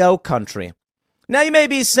NATO country. Now you may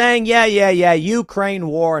be saying, yeah, Ukraine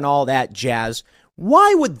war and all that jazz.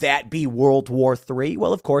 Why would that be World War III?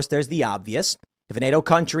 Well, of course, there's the obvious. If a NATO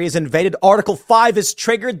country is invaded, Article 5 is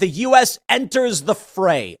triggered, the U.S. enters the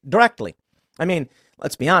fray directly. I mean,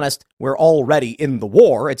 let's be honest, we're already in the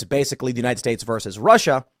war. It's basically the United States versus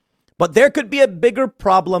Russia. But there could be a bigger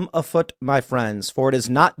problem afoot, my friends, for it is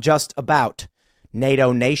not just about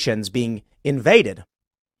NATO nations being invaded.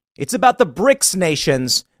 It's about the BRICS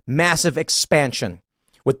nations' massive expansion.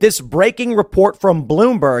 With this breaking report from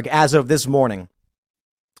Bloomberg as of this morning,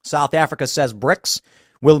 South Africa says BRICS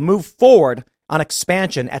will move forward on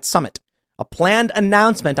expansion at summit. A planned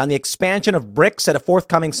announcement on the expansion of BRICS at a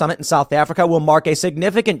forthcoming summit in South Africa will mark a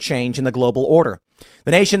significant change in the global order.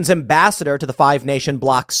 The nation's ambassador to the five-nation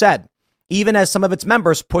bloc said, even as some of its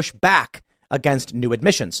members push back against new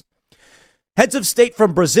admissions. Heads of state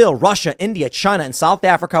from Brazil, Russia, India, China, and South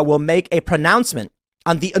Africa will make a pronouncement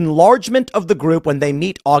on the enlargement of the group when they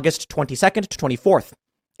meet August 22nd to 24th.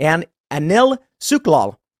 And Anil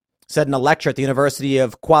Suklal said in a lecture at the University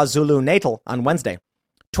of KwaZulu-Natal on Wednesday.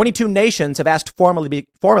 22 nations have asked formally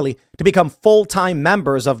to become full-time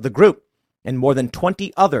members of the group, and more than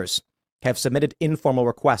 20 others have submitted informal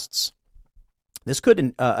requests. This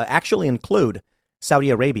could actually include Saudi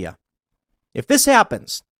Arabia. If this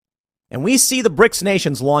happens, and we see the BRICS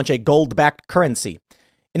nations launch a gold-backed currency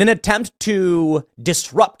in an attempt to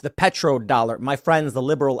disrupt the petrodollar, my friends, the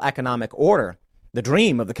liberal economic order, the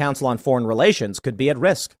dream of the Council on Foreign Relations could be at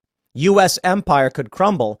risk. U.S. empire could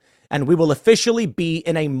crumble, and we will officially be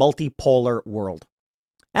in a multipolar world.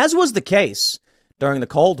 As was the case during the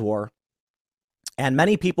Cold War, and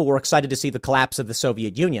many people were excited to see the collapse of the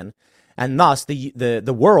Soviet Union, and thus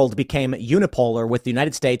the world became unipolar with the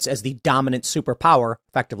United States as the dominant superpower,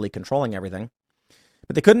 effectively controlling everything.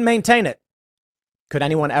 But they couldn't maintain it. Could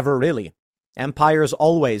anyone ever really? Empires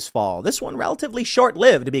always fall. This one relatively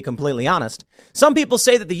short-lived, to be completely honest. Some people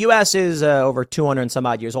say that the U.S. is over 200 and some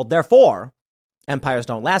odd years old. Therefore, empires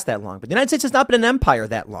don't last that long. But the United States has not been an empire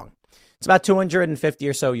that long. It's about 250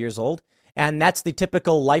 or so years old. And that's the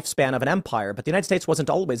typical lifespan of an empire. But the United States wasn't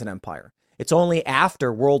always an empire. It's only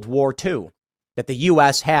after World War II that the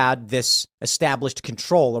U.S. had this established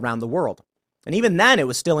control around the world. And even then, it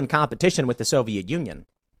was still in competition with the Soviet Union.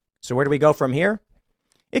 So where do we go from here?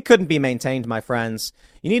 It couldn't be maintained, my friends.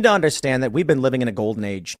 You need to understand that we've been living in a golden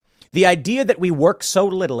age. The idea that we work so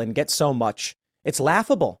little and get so much, it's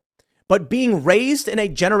laughable. But being raised in a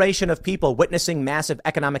generation of people witnessing massive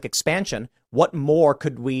economic expansion, what more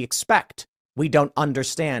could we expect? We don't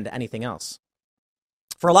understand anything else.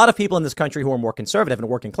 For a lot of people in this country who are more conservative and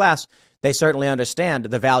working class, they certainly understand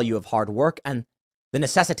the value of hard work and the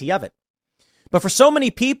necessity of it. But for so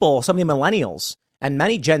many people, so many millennials and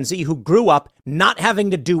many Gen Z who grew up not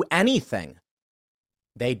having to do anything,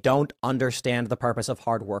 they don't understand the purpose of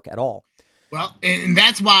hard work at all. Well, and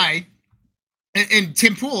that's why, and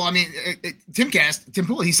Tim Pool, Tim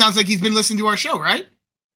Pool, he sounds like he's been listening to our show, right?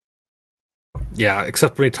 Yeah,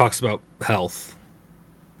 except when he talks about health.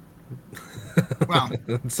 Well,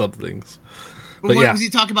 some things. But what was he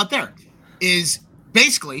talking about there? Is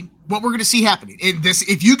basically what we're going to see happening. In this,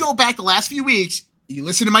 if you go back the last few weeks, you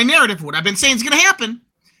listen to my narrative, what I've been saying is going to happen.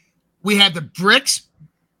 We had the BRICS,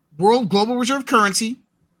 World Global Reserve Currency,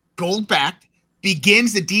 gold-backed,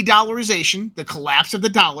 begins the de-dollarization, the collapse of the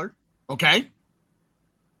dollar, okay?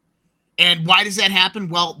 And why does that happen?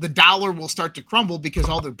 Well, the dollar will start to crumble because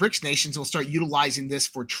all the BRICS nations will start utilizing this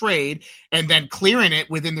for trade and then clearing it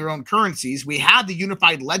within their own currencies. We have the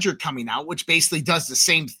unified ledger coming out, which basically does the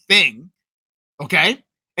same thing, okay?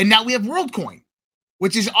 And now we have WorldCoin,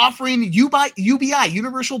 which is offering UBI,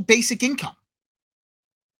 Universal Basic Income,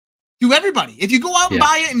 to everybody. If you go out and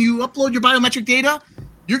buy it and you upload your biometric data,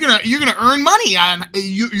 you're gonna earn money on.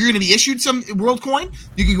 You're gonna be issued some WorldCoin.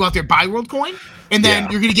 You can go out there buy WorldCoin, and then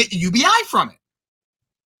you're gonna get UBI from it.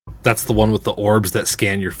 That's the one with the orbs that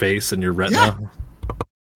scan your face and your retina. Yeah.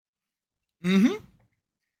 Mm-hmm.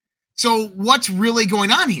 So what's really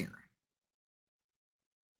going on here?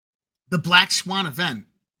 The Black Swan event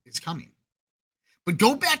is coming. But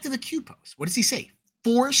go back to the Q post. What does he say?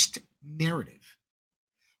 Forced narrative.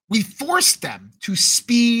 We forced them to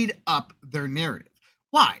speed up their narrative.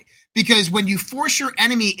 Why? Because when you force your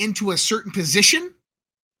enemy into a certain position,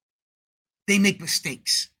 they make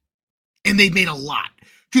mistakes. And they've made a lot.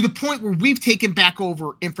 To the point where we've taken back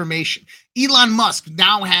over information. Elon Musk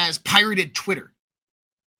now has pirated Twitter.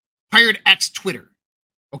 Pirate X Twitter.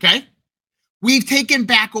 Okay? We've taken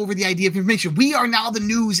back over the idea of information. We are now the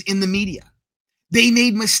news in the media. They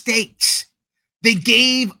made mistakes. They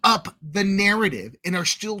gave up the narrative and are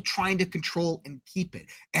still trying to control and keep it.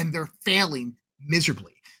 And they're failing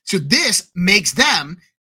miserably. So this makes them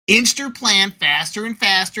plan faster and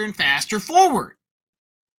faster and faster forward.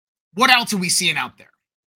 What else are we seeing out there?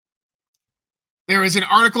 There is an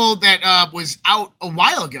article that was out a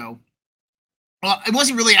while ago. Well, it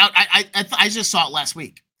wasn't really out. I just saw it last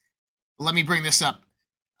week. Let me bring this up.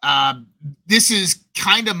 This is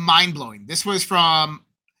kind of mind-blowing. This was from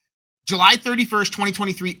July 31st,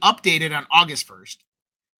 2023, updated on August 1st.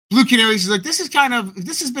 Blue Canaries is like, this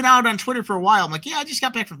has been out on Twitter for a while. I'm like, yeah, I just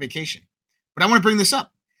got back from vacation. But I want to bring this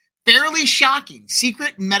up. Fairly shocking.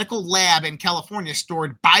 Secret medical lab in California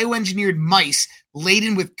stored bioengineered mice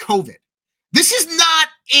laden with COVID. This is not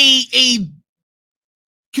a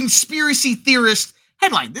conspiracy theorist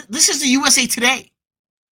headline. This is the USA Today.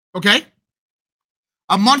 Okay?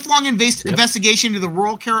 A month-long investigation into the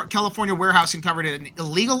rural California warehouse uncovered an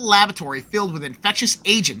illegal laboratory filled with infectious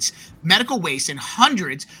agents, medical waste, and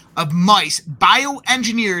hundreds of mice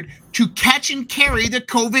bioengineered to catch and carry the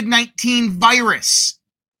COVID-19 virus.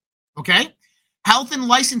 Okay? Health and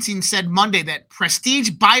Licensing said Monday that Prestige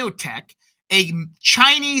Biotech, a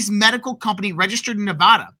Chinese medical company registered in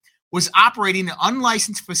Nevada, was operating an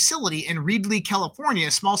unlicensed facility in Reedley, California,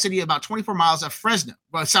 a small city about 24 miles of Fresno,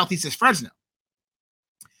 southeast of Fresno.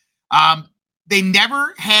 They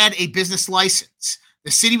never had a business license.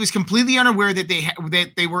 The city was completely unaware that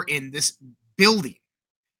they were in this building.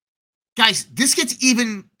 Guys, this gets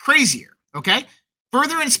even crazier, okay?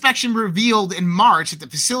 Further inspection revealed in March that the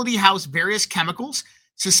facility housed various chemicals,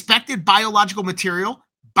 suspected biological material,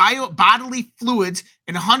 bodily fluids,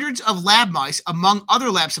 and hundreds of lab mice, among other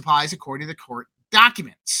lab supplies, according to the court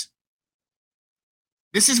documents.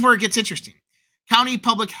 This is where it gets interesting. County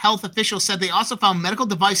public health officials said they also found medical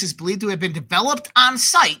devices believed to have been developed on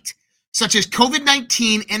site, such as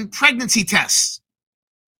COVID-19 and pregnancy tests.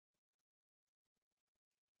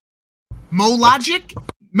 Mologic?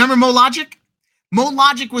 Remember Mologic?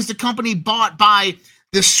 Mologic was the company bought by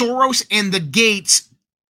the Soros and the Gates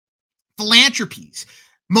philanthropies.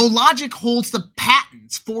 Mologic holds the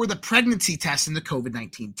patents for the pregnancy tests and the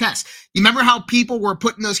COVID-19 tests. You remember how people were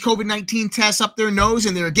putting those COVID-19 tests up their nose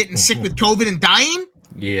and they were getting sick with COVID and dying?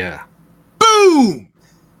 Yeah. Boom!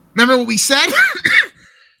 Remember what we said?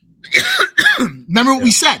 Remember what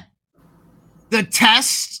we said? The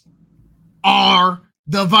tests are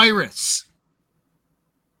the virus.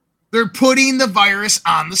 They're putting the virus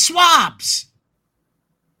on the swabs.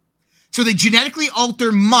 So they genetically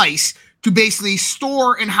alter mice to basically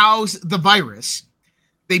store and house the virus.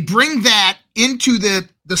 They bring that into the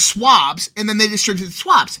swabs, and then they distribute the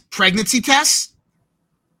swabs, pregnancy tests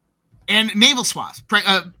and naval swabs,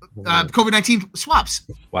 COVID-19 swabs.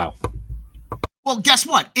 Wow. Well, guess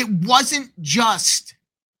what? It wasn't just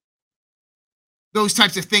those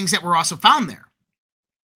types of things that were also found there.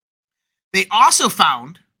 They also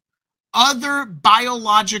found other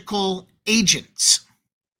biological agents.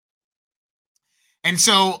 And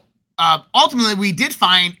so ultimately, we did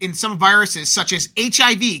find in some viruses such as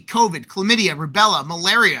HIV, COVID, chlamydia, rubella,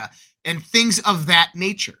 malaria, and things of that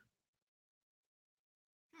nature.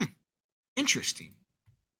 Interesting.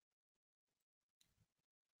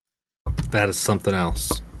 That is something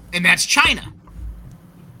else. And that's China.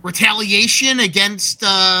 Retaliation against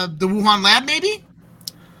the Wuhan lab, maybe?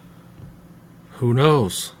 Who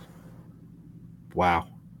knows? Wow.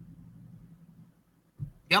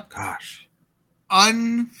 Yep. Gosh.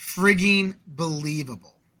 Unfrigging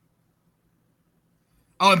believable.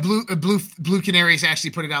 Oh, and Blue Canaries actually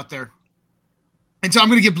put it out there. And so I'm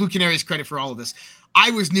going to give Blue Canaries credit for all of this. I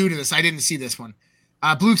was new to this. I didn't see this one.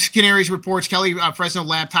 Blue Canaries reports Kelly Fresno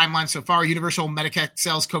lab timeline so far. Universal Meditech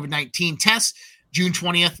sells COVID-19 tests. June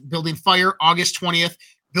 20th, building fire. August 20th,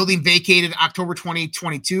 building vacated. October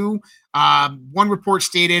 2022. One report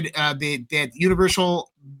stated that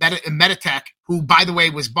Universal Meditech, who, by the way,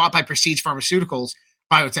 was bought by Prestige Pharmaceuticals,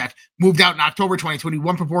 Biotech, moved out in October 2020.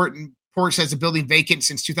 One report says the building vacant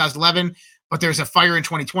since 2011, but there's a fire in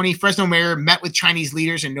 2020. Fresno mayor met with Chinese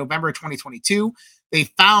leaders in November 2022. They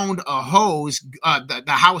found a hose, the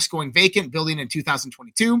house going vacant, building in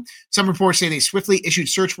 2022. Some reports say they swiftly issued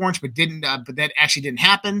search warrants, but that actually didn't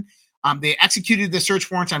happen. They executed the search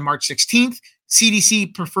warrants on March 16th.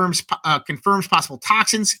 CDC confirms possible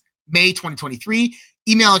toxins, May 2023.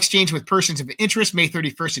 Email exchange with persons of interest, May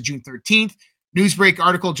 31st to June 13th. Newsbreak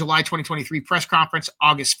article, July 2023. Press conference,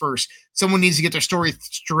 August 1st. Someone needs to get their story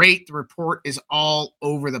straight. The report is all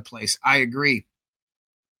over the place. I agree.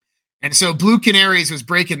 And so Blue Canaries was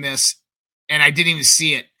breaking this, and I didn't even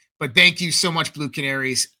see it. But thank you so much, Blue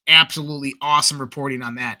Canaries. Absolutely awesome reporting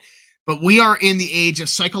on that. But we are in the age of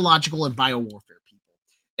psychological and biowarfare, people.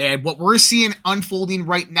 And what we're seeing unfolding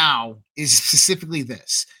right now is specifically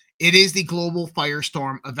this. It is the global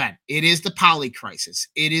firestorm event. It is the poly crisis.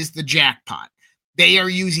 It is the jackpot. They are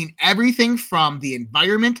using everything from the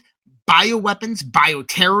environment, bioweapons,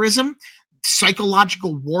 bioterrorism,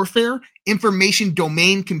 psychological warfare, information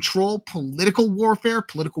domain control, political warfare,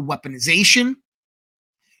 political weaponization,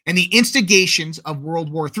 and the instigations of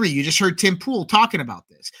World War III. You just heard Tim Pool talking about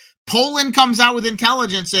this. Poland comes out with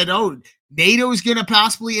intelligence that, NATO is going to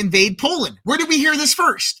possibly invade Poland. Where did we hear this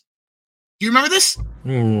first? Do you remember this?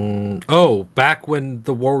 Back when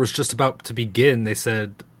the war was just about to begin, they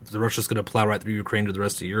said Russia's going to plow right through Ukraine to the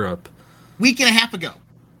rest of Europe. Week and a half ago,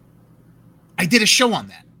 I did a show on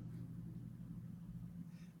that.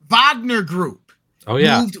 Wagner Group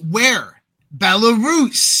moved where?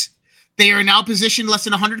 Belarus. They are now positioned less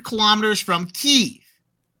than 100 kilometers from Kyiv.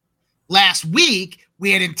 Last week,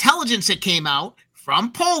 we had intelligence that came out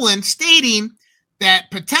from Poland stating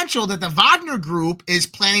that potential that the Wagner Group is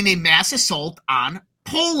planning a mass assault on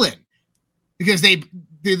Poland because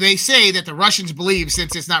they say that the Russians believe,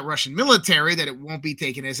 since it's not Russian military, that it won't be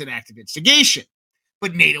taken as an act of instigation.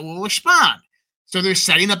 But NATO will respond. So they're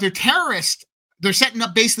setting up their terrorist. They're setting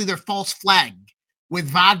up basically their false flag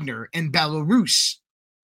with Wagner and Belarus.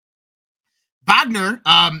 Wagner,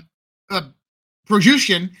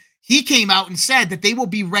 Prigozhin, he came out and said that they will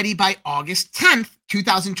be ready by August 10th,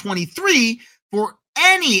 2023 for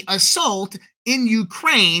any assault in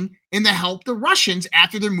Ukraine and to help the Russians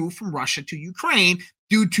after their move from Russia to Ukraine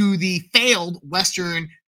due to the failed Western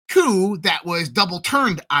coup that was double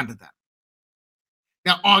turned onto them.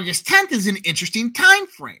 Now, August 10th is an interesting time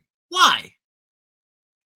frame. Why?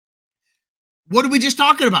 What are we just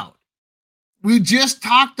talking about? We just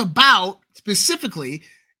talked about specifically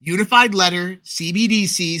unified letter,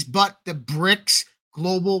 CBDCs, but the BRICS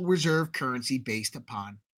global reserve currency based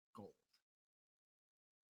upon gold.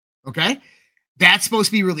 Okay? That's supposed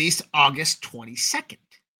to be released August 22nd.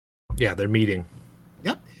 Yeah, they're meeting.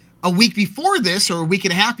 Yep. A week before this, or a week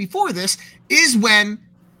and a half before this, is when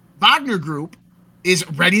Wagner Group is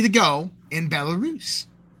ready to go in Belarus.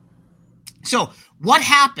 So what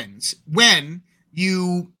happens when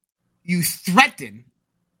you threaten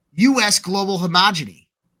U.S. global homogeny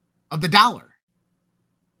of the dollar?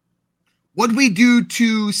 What did we do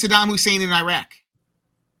to Saddam Hussein in Iraq?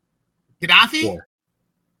 Gaddafi? War.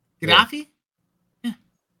 Gaddafi? Yeah.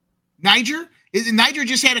 Niger? Niger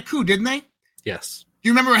just had a coup, didn't they? Yes. Do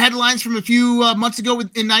you remember headlines from a few months ago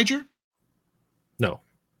in Niger? No.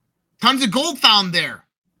 Tons of gold found there.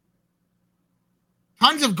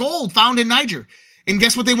 Tons of gold found in Niger. And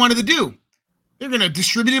guess what they wanted to do? They're going to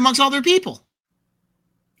distribute it amongst all their people.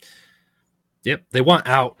 Yep. They want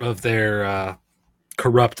out of their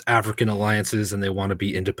corrupt African alliances, and they want to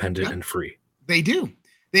be independent and free. They do.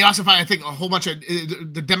 They also find, I think, a whole bunch of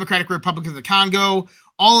the Democratic Republic of the Congo,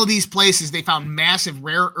 all of these places, they found massive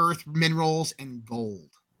rare earth minerals and gold.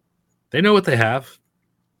 They know what they have.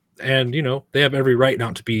 And, you know, they have every right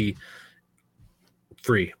not to be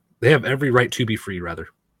free. They have every right to be free, rather.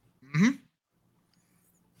 Mm-hmm.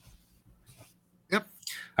 Yep.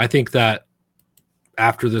 I think that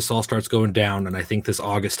after this all starts going down, and I think this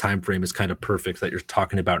August timeframe is kind of perfect that you're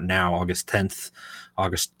talking about now, August 10th,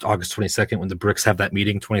 August 22nd, when the BRICS have that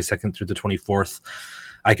meeting, 22nd through the 24th.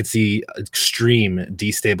 I could see extreme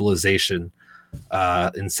destabilization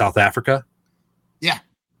in South Africa. Yeah.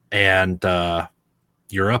 And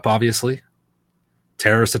Europe, obviously.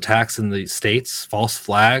 Terrorist attacks in the States, false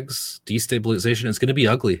flags, destabilization. It's going to be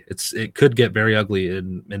ugly. It could get very ugly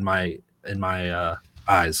in my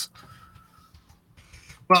eyes.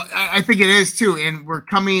 Well, I think it is too, and we're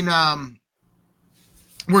coming into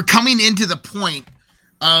the point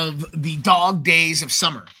of the dog days of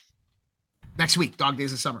summer. Next week, dog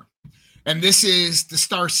days of summer, and this is the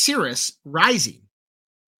star Sirius rising.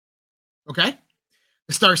 Okay,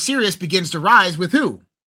 the star Sirius begins to rise with who?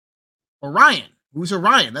 Orion. Who's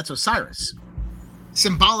Orion? That's Osiris.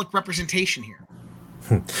 Symbolic representation here.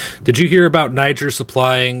 Did you hear about Niger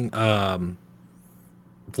supplying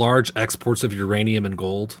large exports of uranium and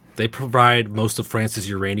gold? They provide most of France's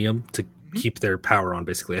uranium to keep their power on,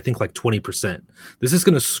 basically. I think like 20%. This is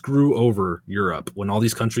going to screw over Europe when all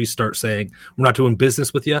these countries start saying, we're not doing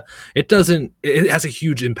business with you. It has a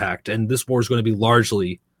huge impact, and this war is going to be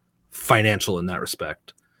largely financial in that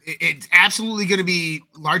respect. It's absolutely going to be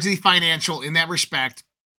largely financial in that respect.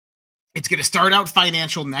 It's going to start out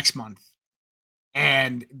financial next month.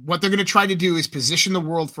 And what they're going to try to do is position the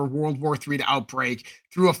world for World War III to outbreak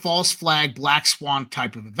through a false flag, black swan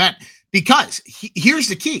type of event. Because here's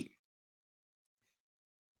the key.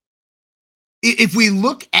 If we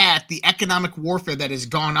look at the economic warfare that has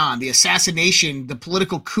gone on, the assassination, the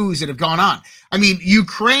political coups that have gone on, I mean,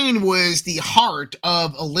 Ukraine was the heart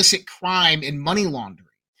of illicit crime and money laundering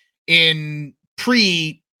in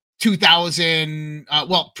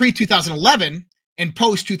pre-2011 and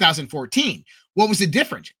post-2014. What was the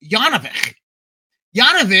difference? Yanovic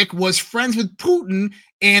was friends with Putin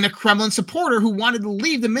and a Kremlin supporter who wanted to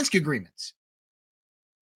leave the Minsk agreements.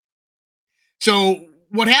 So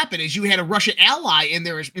what happened is you had a Russian ally in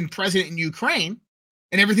there as president in Ukraine,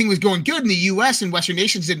 and everything was going good, and the U.S. and Western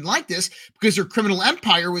nations didn't like this because their criminal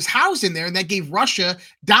empire was housed in there, and that gave Russia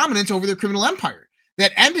dominance over their criminal empire.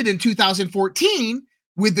 That ended in 2014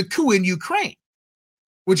 with the coup in Ukraine,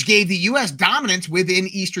 which gave the U.S. dominance within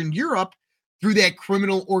Eastern Europe through that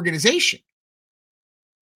criminal organization.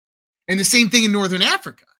 And the same thing in Northern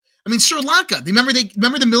Africa. I mean, Sri Lanka, remember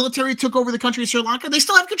the military took over the country of Sri Lanka? They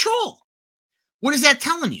still have control. What is that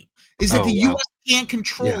telling you? Is that the U.S. can't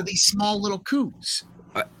control these small little coups.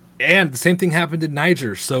 And the same thing happened in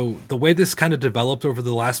Niger. So the way this kind of developed over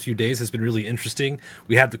the last few days has been really interesting.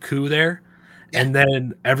 We had the coup there. And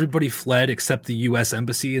then everybody fled except the U.S.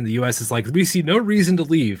 embassy, and the U.S. is like, we see no reason to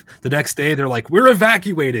leave. The next day, they're like, we're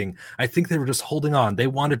evacuating. I think they were just holding on. They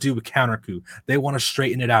want to do a counter coup. They want to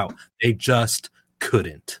straighten it out. They just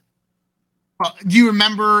couldn't. Well, do you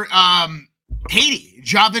remember Haiti?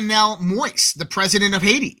 Jovenel Moïse, the president of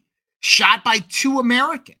Haiti, shot and killed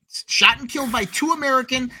by two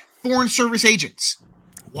American Foreign Service agents.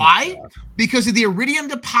 Why? Because of the iridium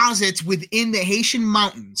deposits within the Haitian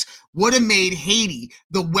mountains would have made Haiti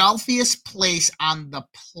the wealthiest place on the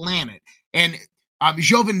planet. And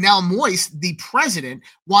Jovenel Moïse, the president,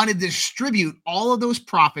 wanted to distribute all of those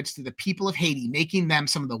profits to the people of Haiti, making them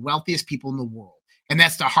some of the wealthiest people in the world. And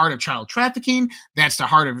that's the heart of child trafficking. That's the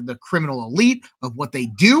heart of the criminal elite of what they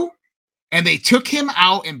do. And they took him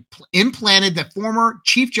out and implanted the former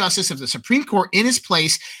Chief Justice of the Supreme Court in his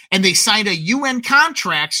place, and they signed a UN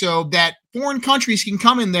contract so that foreign countries can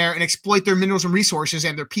come in there and exploit their minerals and resources,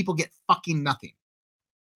 and their people get fucking nothing.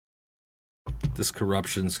 This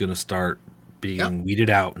corruption is going to start being weeded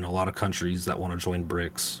out in a lot of countries that want to join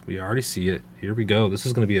BRICS. We already see it. Here we go. This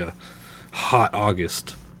is going to be a hot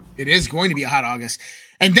August. It is going to be a hot August.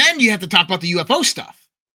 And then you have to talk about the UFO stuff.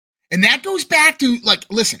 And that goes back to, like,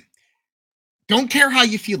 listen, don't care how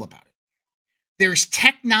you feel about it. There's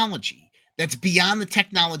technology that's beyond the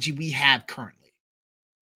technology we have currently.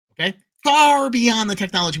 Okay? Far beyond the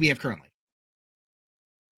technology we have currently.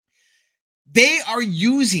 They are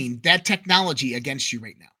using that technology against you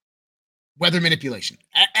right now. weather manipulation.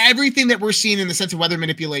 Everything that we're seeing in the sense of weather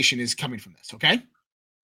manipulation is coming from this, okay?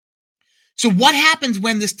 So what happens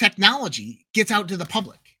when this technology gets out to the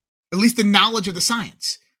public? At least the knowledge of the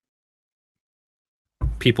science.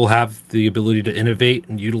 People have the ability to innovate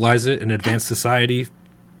and utilize it and advance society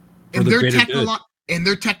for the greater good. And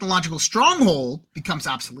their technological stronghold becomes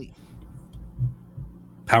obsolete.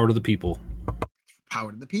 Power to the people.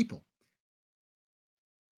 Power to the people.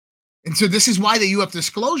 And so this is why the UFO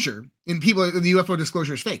disclosure, the UFO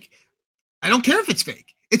disclosure is fake. I don't care if it's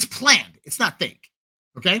fake. It's planned. It's not fake.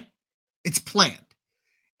 Okay? It's planned.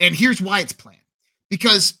 And here's why it's planned.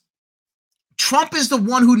 Because Trump is the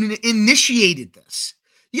one who initiated this.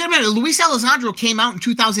 You gotta remember, Luis Elizondo came out in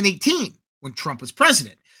 2018 when Trump was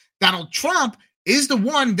president. Donald Trump is the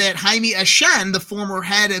one that Jaime Ashen, the former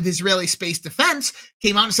head of Israeli Space Defense,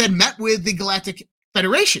 came out and said met with the Galactic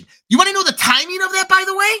Federation. You want to know the timing of that, by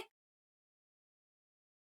the way?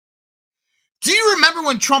 Do you remember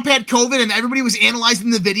when Trump had COVID and everybody was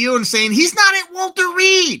analyzing the video and saying, he's not at Walter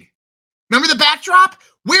Reed? Remember the backdrop?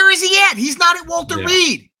 Where is he at? He's not at Walter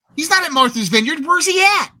Reed. He's not at Martha's Vineyard. Where's he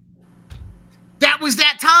at? That was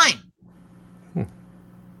that time.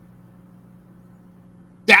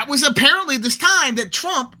 That was apparently this time that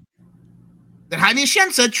Jaime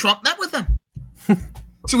Ashen said Trump met with him.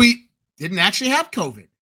 So he didn't actually have COVID.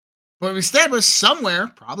 But instead was somewhere,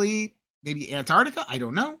 probably maybe Antarctica. I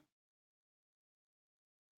don't know.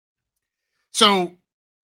 So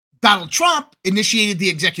Donald Trump initiated the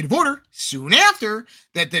executive order soon after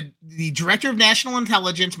that the director of national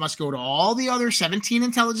intelligence must go to all the other 17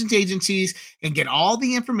 intelligence agencies and get all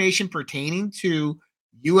the information pertaining to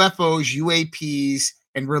UFOs, UAPs,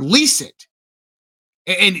 and release it.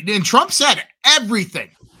 And Trump said everything.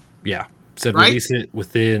 Yeah. Said release it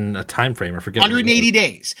within a time frame. I forget. 180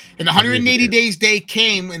 days. And the 180 days day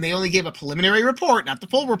came and they only gave a preliminary report, not the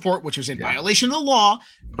full report, which was in violation of the law.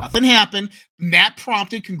 Nothing happened. And that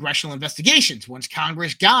prompted congressional investigations. Once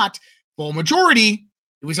Congress got full majority,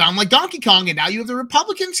 it was on like Donkey Kong. And now you have the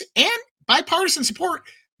Republicans and bipartisan support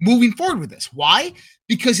moving forward with this. Why?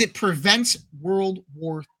 Because it prevents World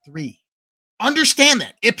War III. Understand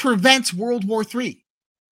that. It prevents World War III.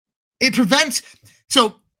 It prevents.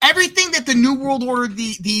 So everything that the New World Order,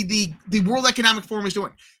 the World Economic Forum is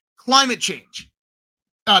doing, climate change,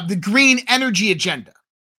 the green energy agenda,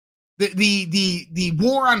 the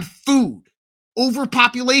war on food,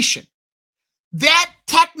 overpopulation, that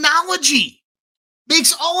technology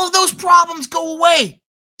makes all of those problems go away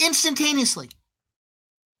instantaneously.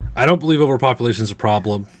 I don't believe overpopulation is a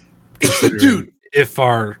problem, dude.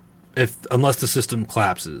 Unless the system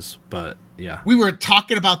collapses, but yeah, we were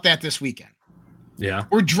talking about that this weekend. Yeah.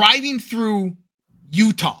 We're driving through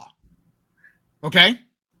Utah. Okay?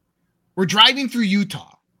 We're driving through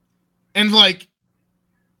Utah. And like,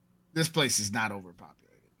 this place is not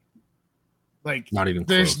overpopulated. Like, not even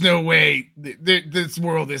there's close. No way. This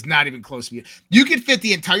world is not even close to you. You could fit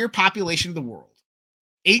the entire population of the world,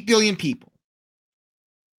 8 billion people,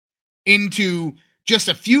 into just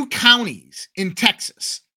a few counties in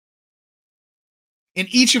Texas. And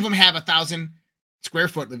each of them have 1,000 square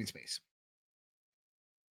foot living space.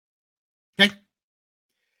 Okay.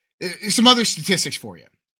 Some other statistics for you.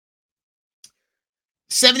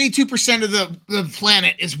 72% of the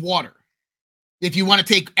planet is water. If you want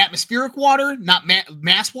to take atmospheric water, not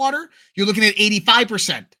mass water, you're looking at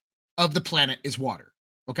 85% of the planet is water.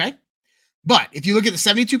 Okay. But if you look at the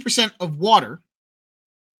 72% of water,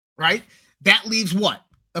 right, that leaves what?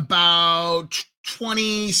 About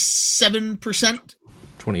 27%?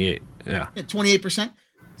 28. Yeah. 28%.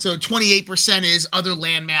 So 28% is other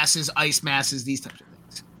land masses, ice masses, these types of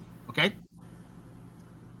things. Okay?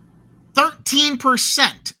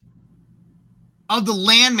 13% of the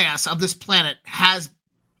land mass of this planet 13%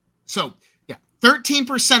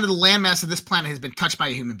 of the land mass of this planet has been touched by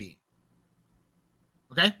a human being.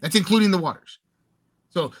 Okay? That's including the waters.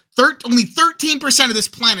 So only 13% of this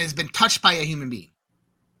planet has been touched by a human being.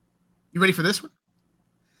 You ready for this one?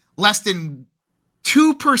 Less than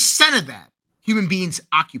 2% of that human beings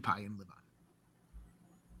occupy and live on.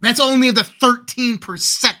 That's only of the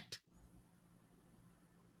 13%.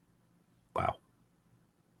 Wow.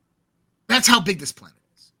 That's how big this planet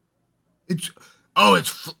is. No,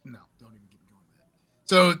 don't even get me going with that.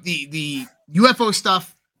 So the UFO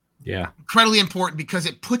stuff, incredibly important because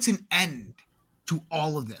it puts an end to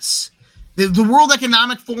all of this. The World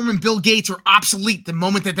Economic Forum and Bill Gates are obsolete the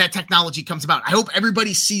moment that technology comes about. I hope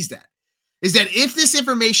everybody sees that. Is that if this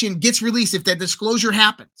information gets released, if that disclosure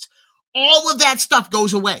happens, all of that stuff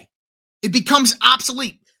goes away. It becomes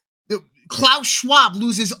obsolete. Klaus Schwab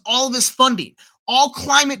loses all of his funding. All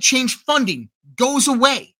climate change funding goes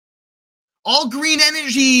away. all green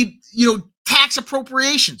energy, tax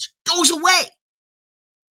appropriations goes away.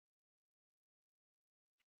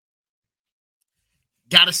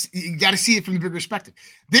 You gotta see it from the bigger perspective.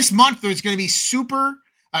 This month, there's going to be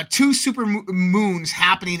two super moons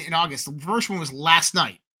happening in August. The first one was last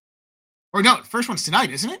night. Or no, the first one's tonight,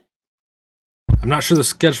 isn't it? I'm not sure the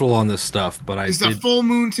schedule on this stuff, but Is the full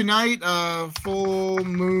moon tonight? Full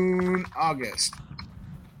moon August.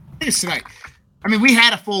 I think it's tonight. I mean, we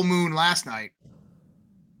had a full moon last night.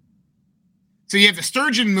 So you have the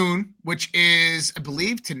Sturgeon moon, which is, I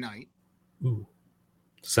believe, tonight. Ooh.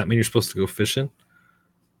 Does that mean you're supposed to go fishing?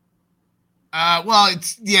 Well,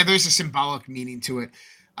 there's a symbolic meaning to it.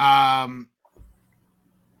 Let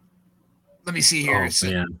me see here. Oh,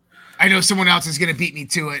 man. I know someone else is going to beat me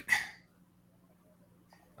to it.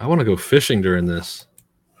 I want to go fishing during this.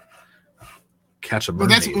 Catch a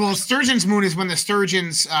mermaid. Sturgeon's moon is when the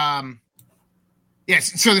sturgeons.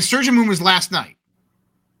 Yes, so the Sturgeon moon was last night,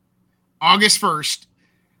 August 1st,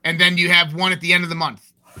 and then you have one at the end of the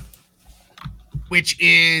month, which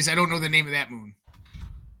is, I don't know the name of that moon.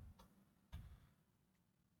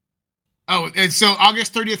 Oh, and so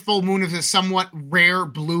August 30th full moon is a somewhat rare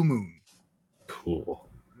blue moon. Cool.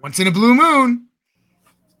 Once in a blue moon.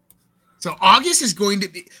 So August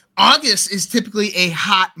is typically a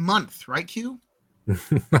hot month, right, Q?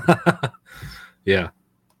 Yeah.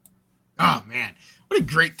 Oh, man. What a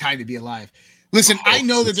great time to be alive. Listen, I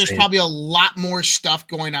know that there's probably a lot more stuff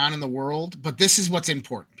going on in the world, but this is what's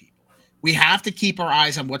important, people. We have to keep our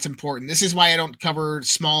eyes on what's important. This is why I don't cover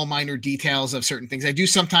small, minor details of certain things. I do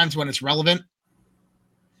sometimes when it's relevant.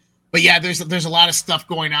 But yeah, there's a lot of stuff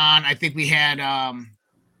going on. I think we had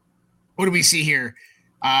what do we see here?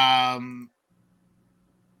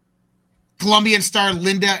 Colombian star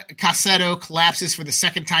Linda Caicedo collapses for the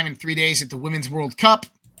second time in 3 days at the Women's World Cup.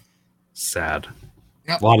 Sad.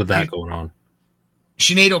 Yep. A lot of that going on.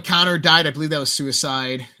 Sinead O'Connor died. I believe that was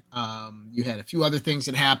suicide. You had a few other things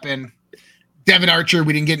that happened. Devin Archer,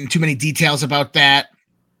 we didn't get into too many details about that.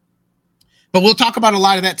 But we'll talk about a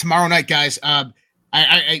lot of that tomorrow night, guys.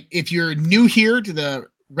 If you're new here to the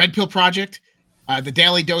Red Pill Project, the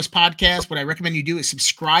Daily Dose podcast, what I recommend you do is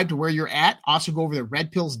subscribe to where you're at. Also go over to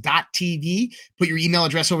redpills.tv, put your email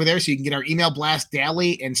address over there so you can get our email blast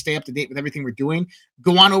daily and stay up to date with everything we're doing.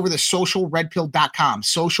 Go on over to socialredpill.com,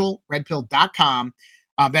 socialredpill.com.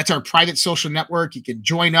 That's our private social network. You can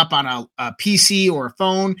join up on a PC or a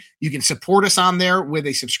phone. You can support us on there with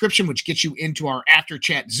a subscription, which gets you into our after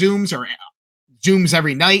chat Zooms or Zooms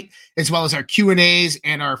every night, as well as our Q&As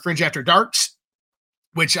and our Fringe After Darks,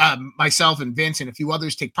 which myself and Vince and a few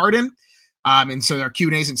others take part in. And so there are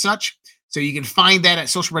Q&As and such. So you can find that at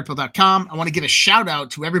socialredpill.com. I want to give a shout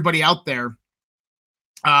out to everybody out there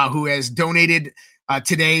who has donated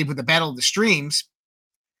today with the Battle of the Streams.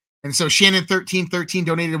 And so Shannon1313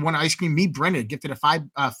 donated one ice cream. Me, Brenda, gifted a five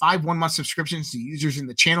 1-month subscriptions to users in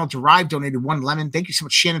the channel. Derived donated one lemon. Thank you so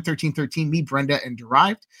much, Shannon1313, me, Brenda, and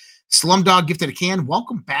Derived. Slumdog gifted a can.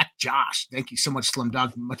 Welcome back, Josh. Thank you so much,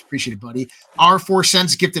 Slumdog. Much appreciated, buddy. R4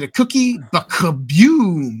 cents gifted a cookie.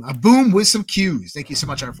 Bakaboom. A boom with some Q's. Thank you so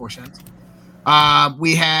much, R4 cents.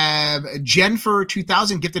 We have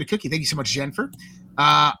Jenfer2000 gifted a cookie. Thank you so much, Jenfer.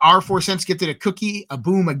 R4 cents gifted a cookie. A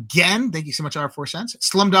boom again. Thank you so much, R4 cents.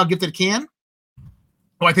 Slumdog gifted a can.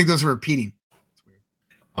 Oh, I think those were repeating.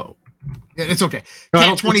 Oh. Yeah, it's okay. No, Cat I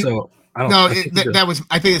don't 20. think so. That was.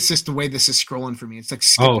 I think it's just the way this is scrolling for me. It's like.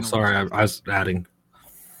 Oh, sorry. I was adding.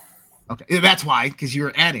 Okay, that's why, because you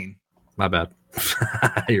were adding. My bad.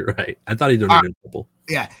 You're right. I thought he donated a couple.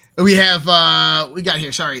 Yeah, we have. We got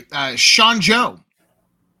here. Sorry, Sean Joe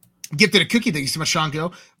gifted a cookie. Thank you so much, Sean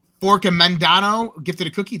Joe. Forca Mandano gifted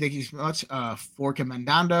a cookie. Thank you so much. Forca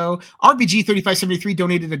Mandano. RPG 3573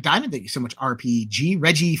 donated a diamond. Thank you so much, RPG.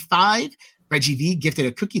 Reggie 5. Reggie V gifted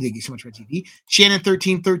a cookie. Thank you so much, Reggie V.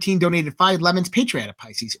 Shannon1313 donated 5 lemons. Patriot of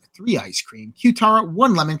Pisces, 3 ice cream. Qtara,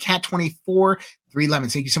 1 lemon. Cat24, 3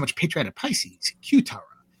 lemons. Thank you so much, Patriot of Pisces, Qtara,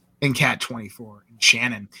 and Cat24, and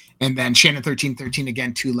Shannon. And then Shannon1313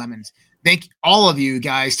 again, 2 lemons. Thank all of you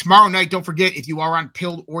guys. Tomorrow night, don't forget, if you are on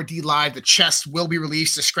Pilled or D Live, the chest will be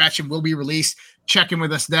released. The scratching will be released. Check in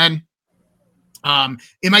with us then. Am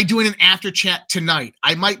I doing an after chat tonight?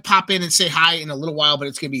 I might pop in and say hi in a little while, but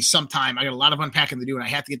it's going to be sometime. I got a lot of unpacking to do, and I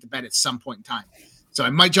have to get to bed at some point in time. So I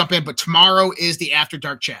might jump in, but tomorrow is the After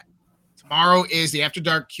Dark chat. Tomorrow is the After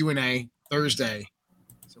Dark Q&A, Thursday.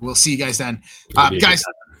 So we'll see you guys then. Guys,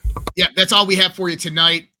 yeah, that's all we have for you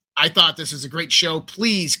tonight. I thought this was a great show.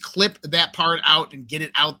 Please clip that part out and get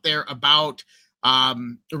it out there about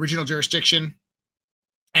original jurisdiction.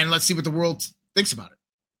 And let's see what the world thinks about it.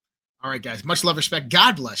 All right, guys. Much love, respect.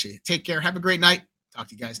 God bless you. Take care. Have a great night. Talk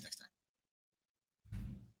to you guys next time.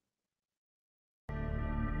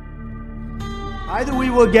 Either we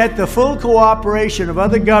will get the full cooperation of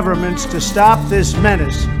other governments to stop this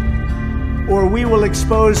menace, or we will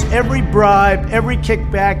expose every bribe, every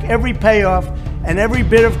kickback, every payoff, and every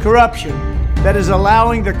bit of corruption that is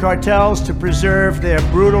allowing the cartels to preserve their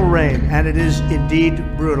brutal reign. And it is indeed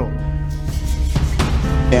brutal.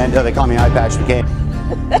 And they call me eye patch the game.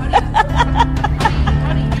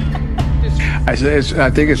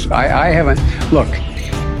 I haven't, look.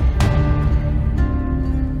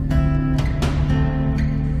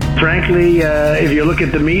 Frankly, if you look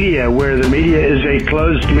at the media, where the media is a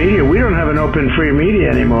closed media, we don't have an open, free media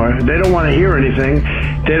anymore. They don't want to hear anything.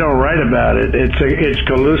 They don't write about it. It's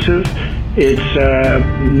collusive.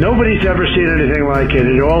 Nobody's ever seen anything like it.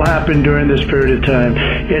 It all happened during this period of time.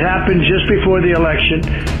 It happened just before the election.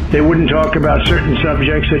 They wouldn't talk about certain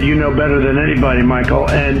subjects that you know better than anybody, Michael.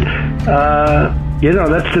 And,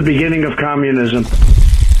 that's the beginning of communism.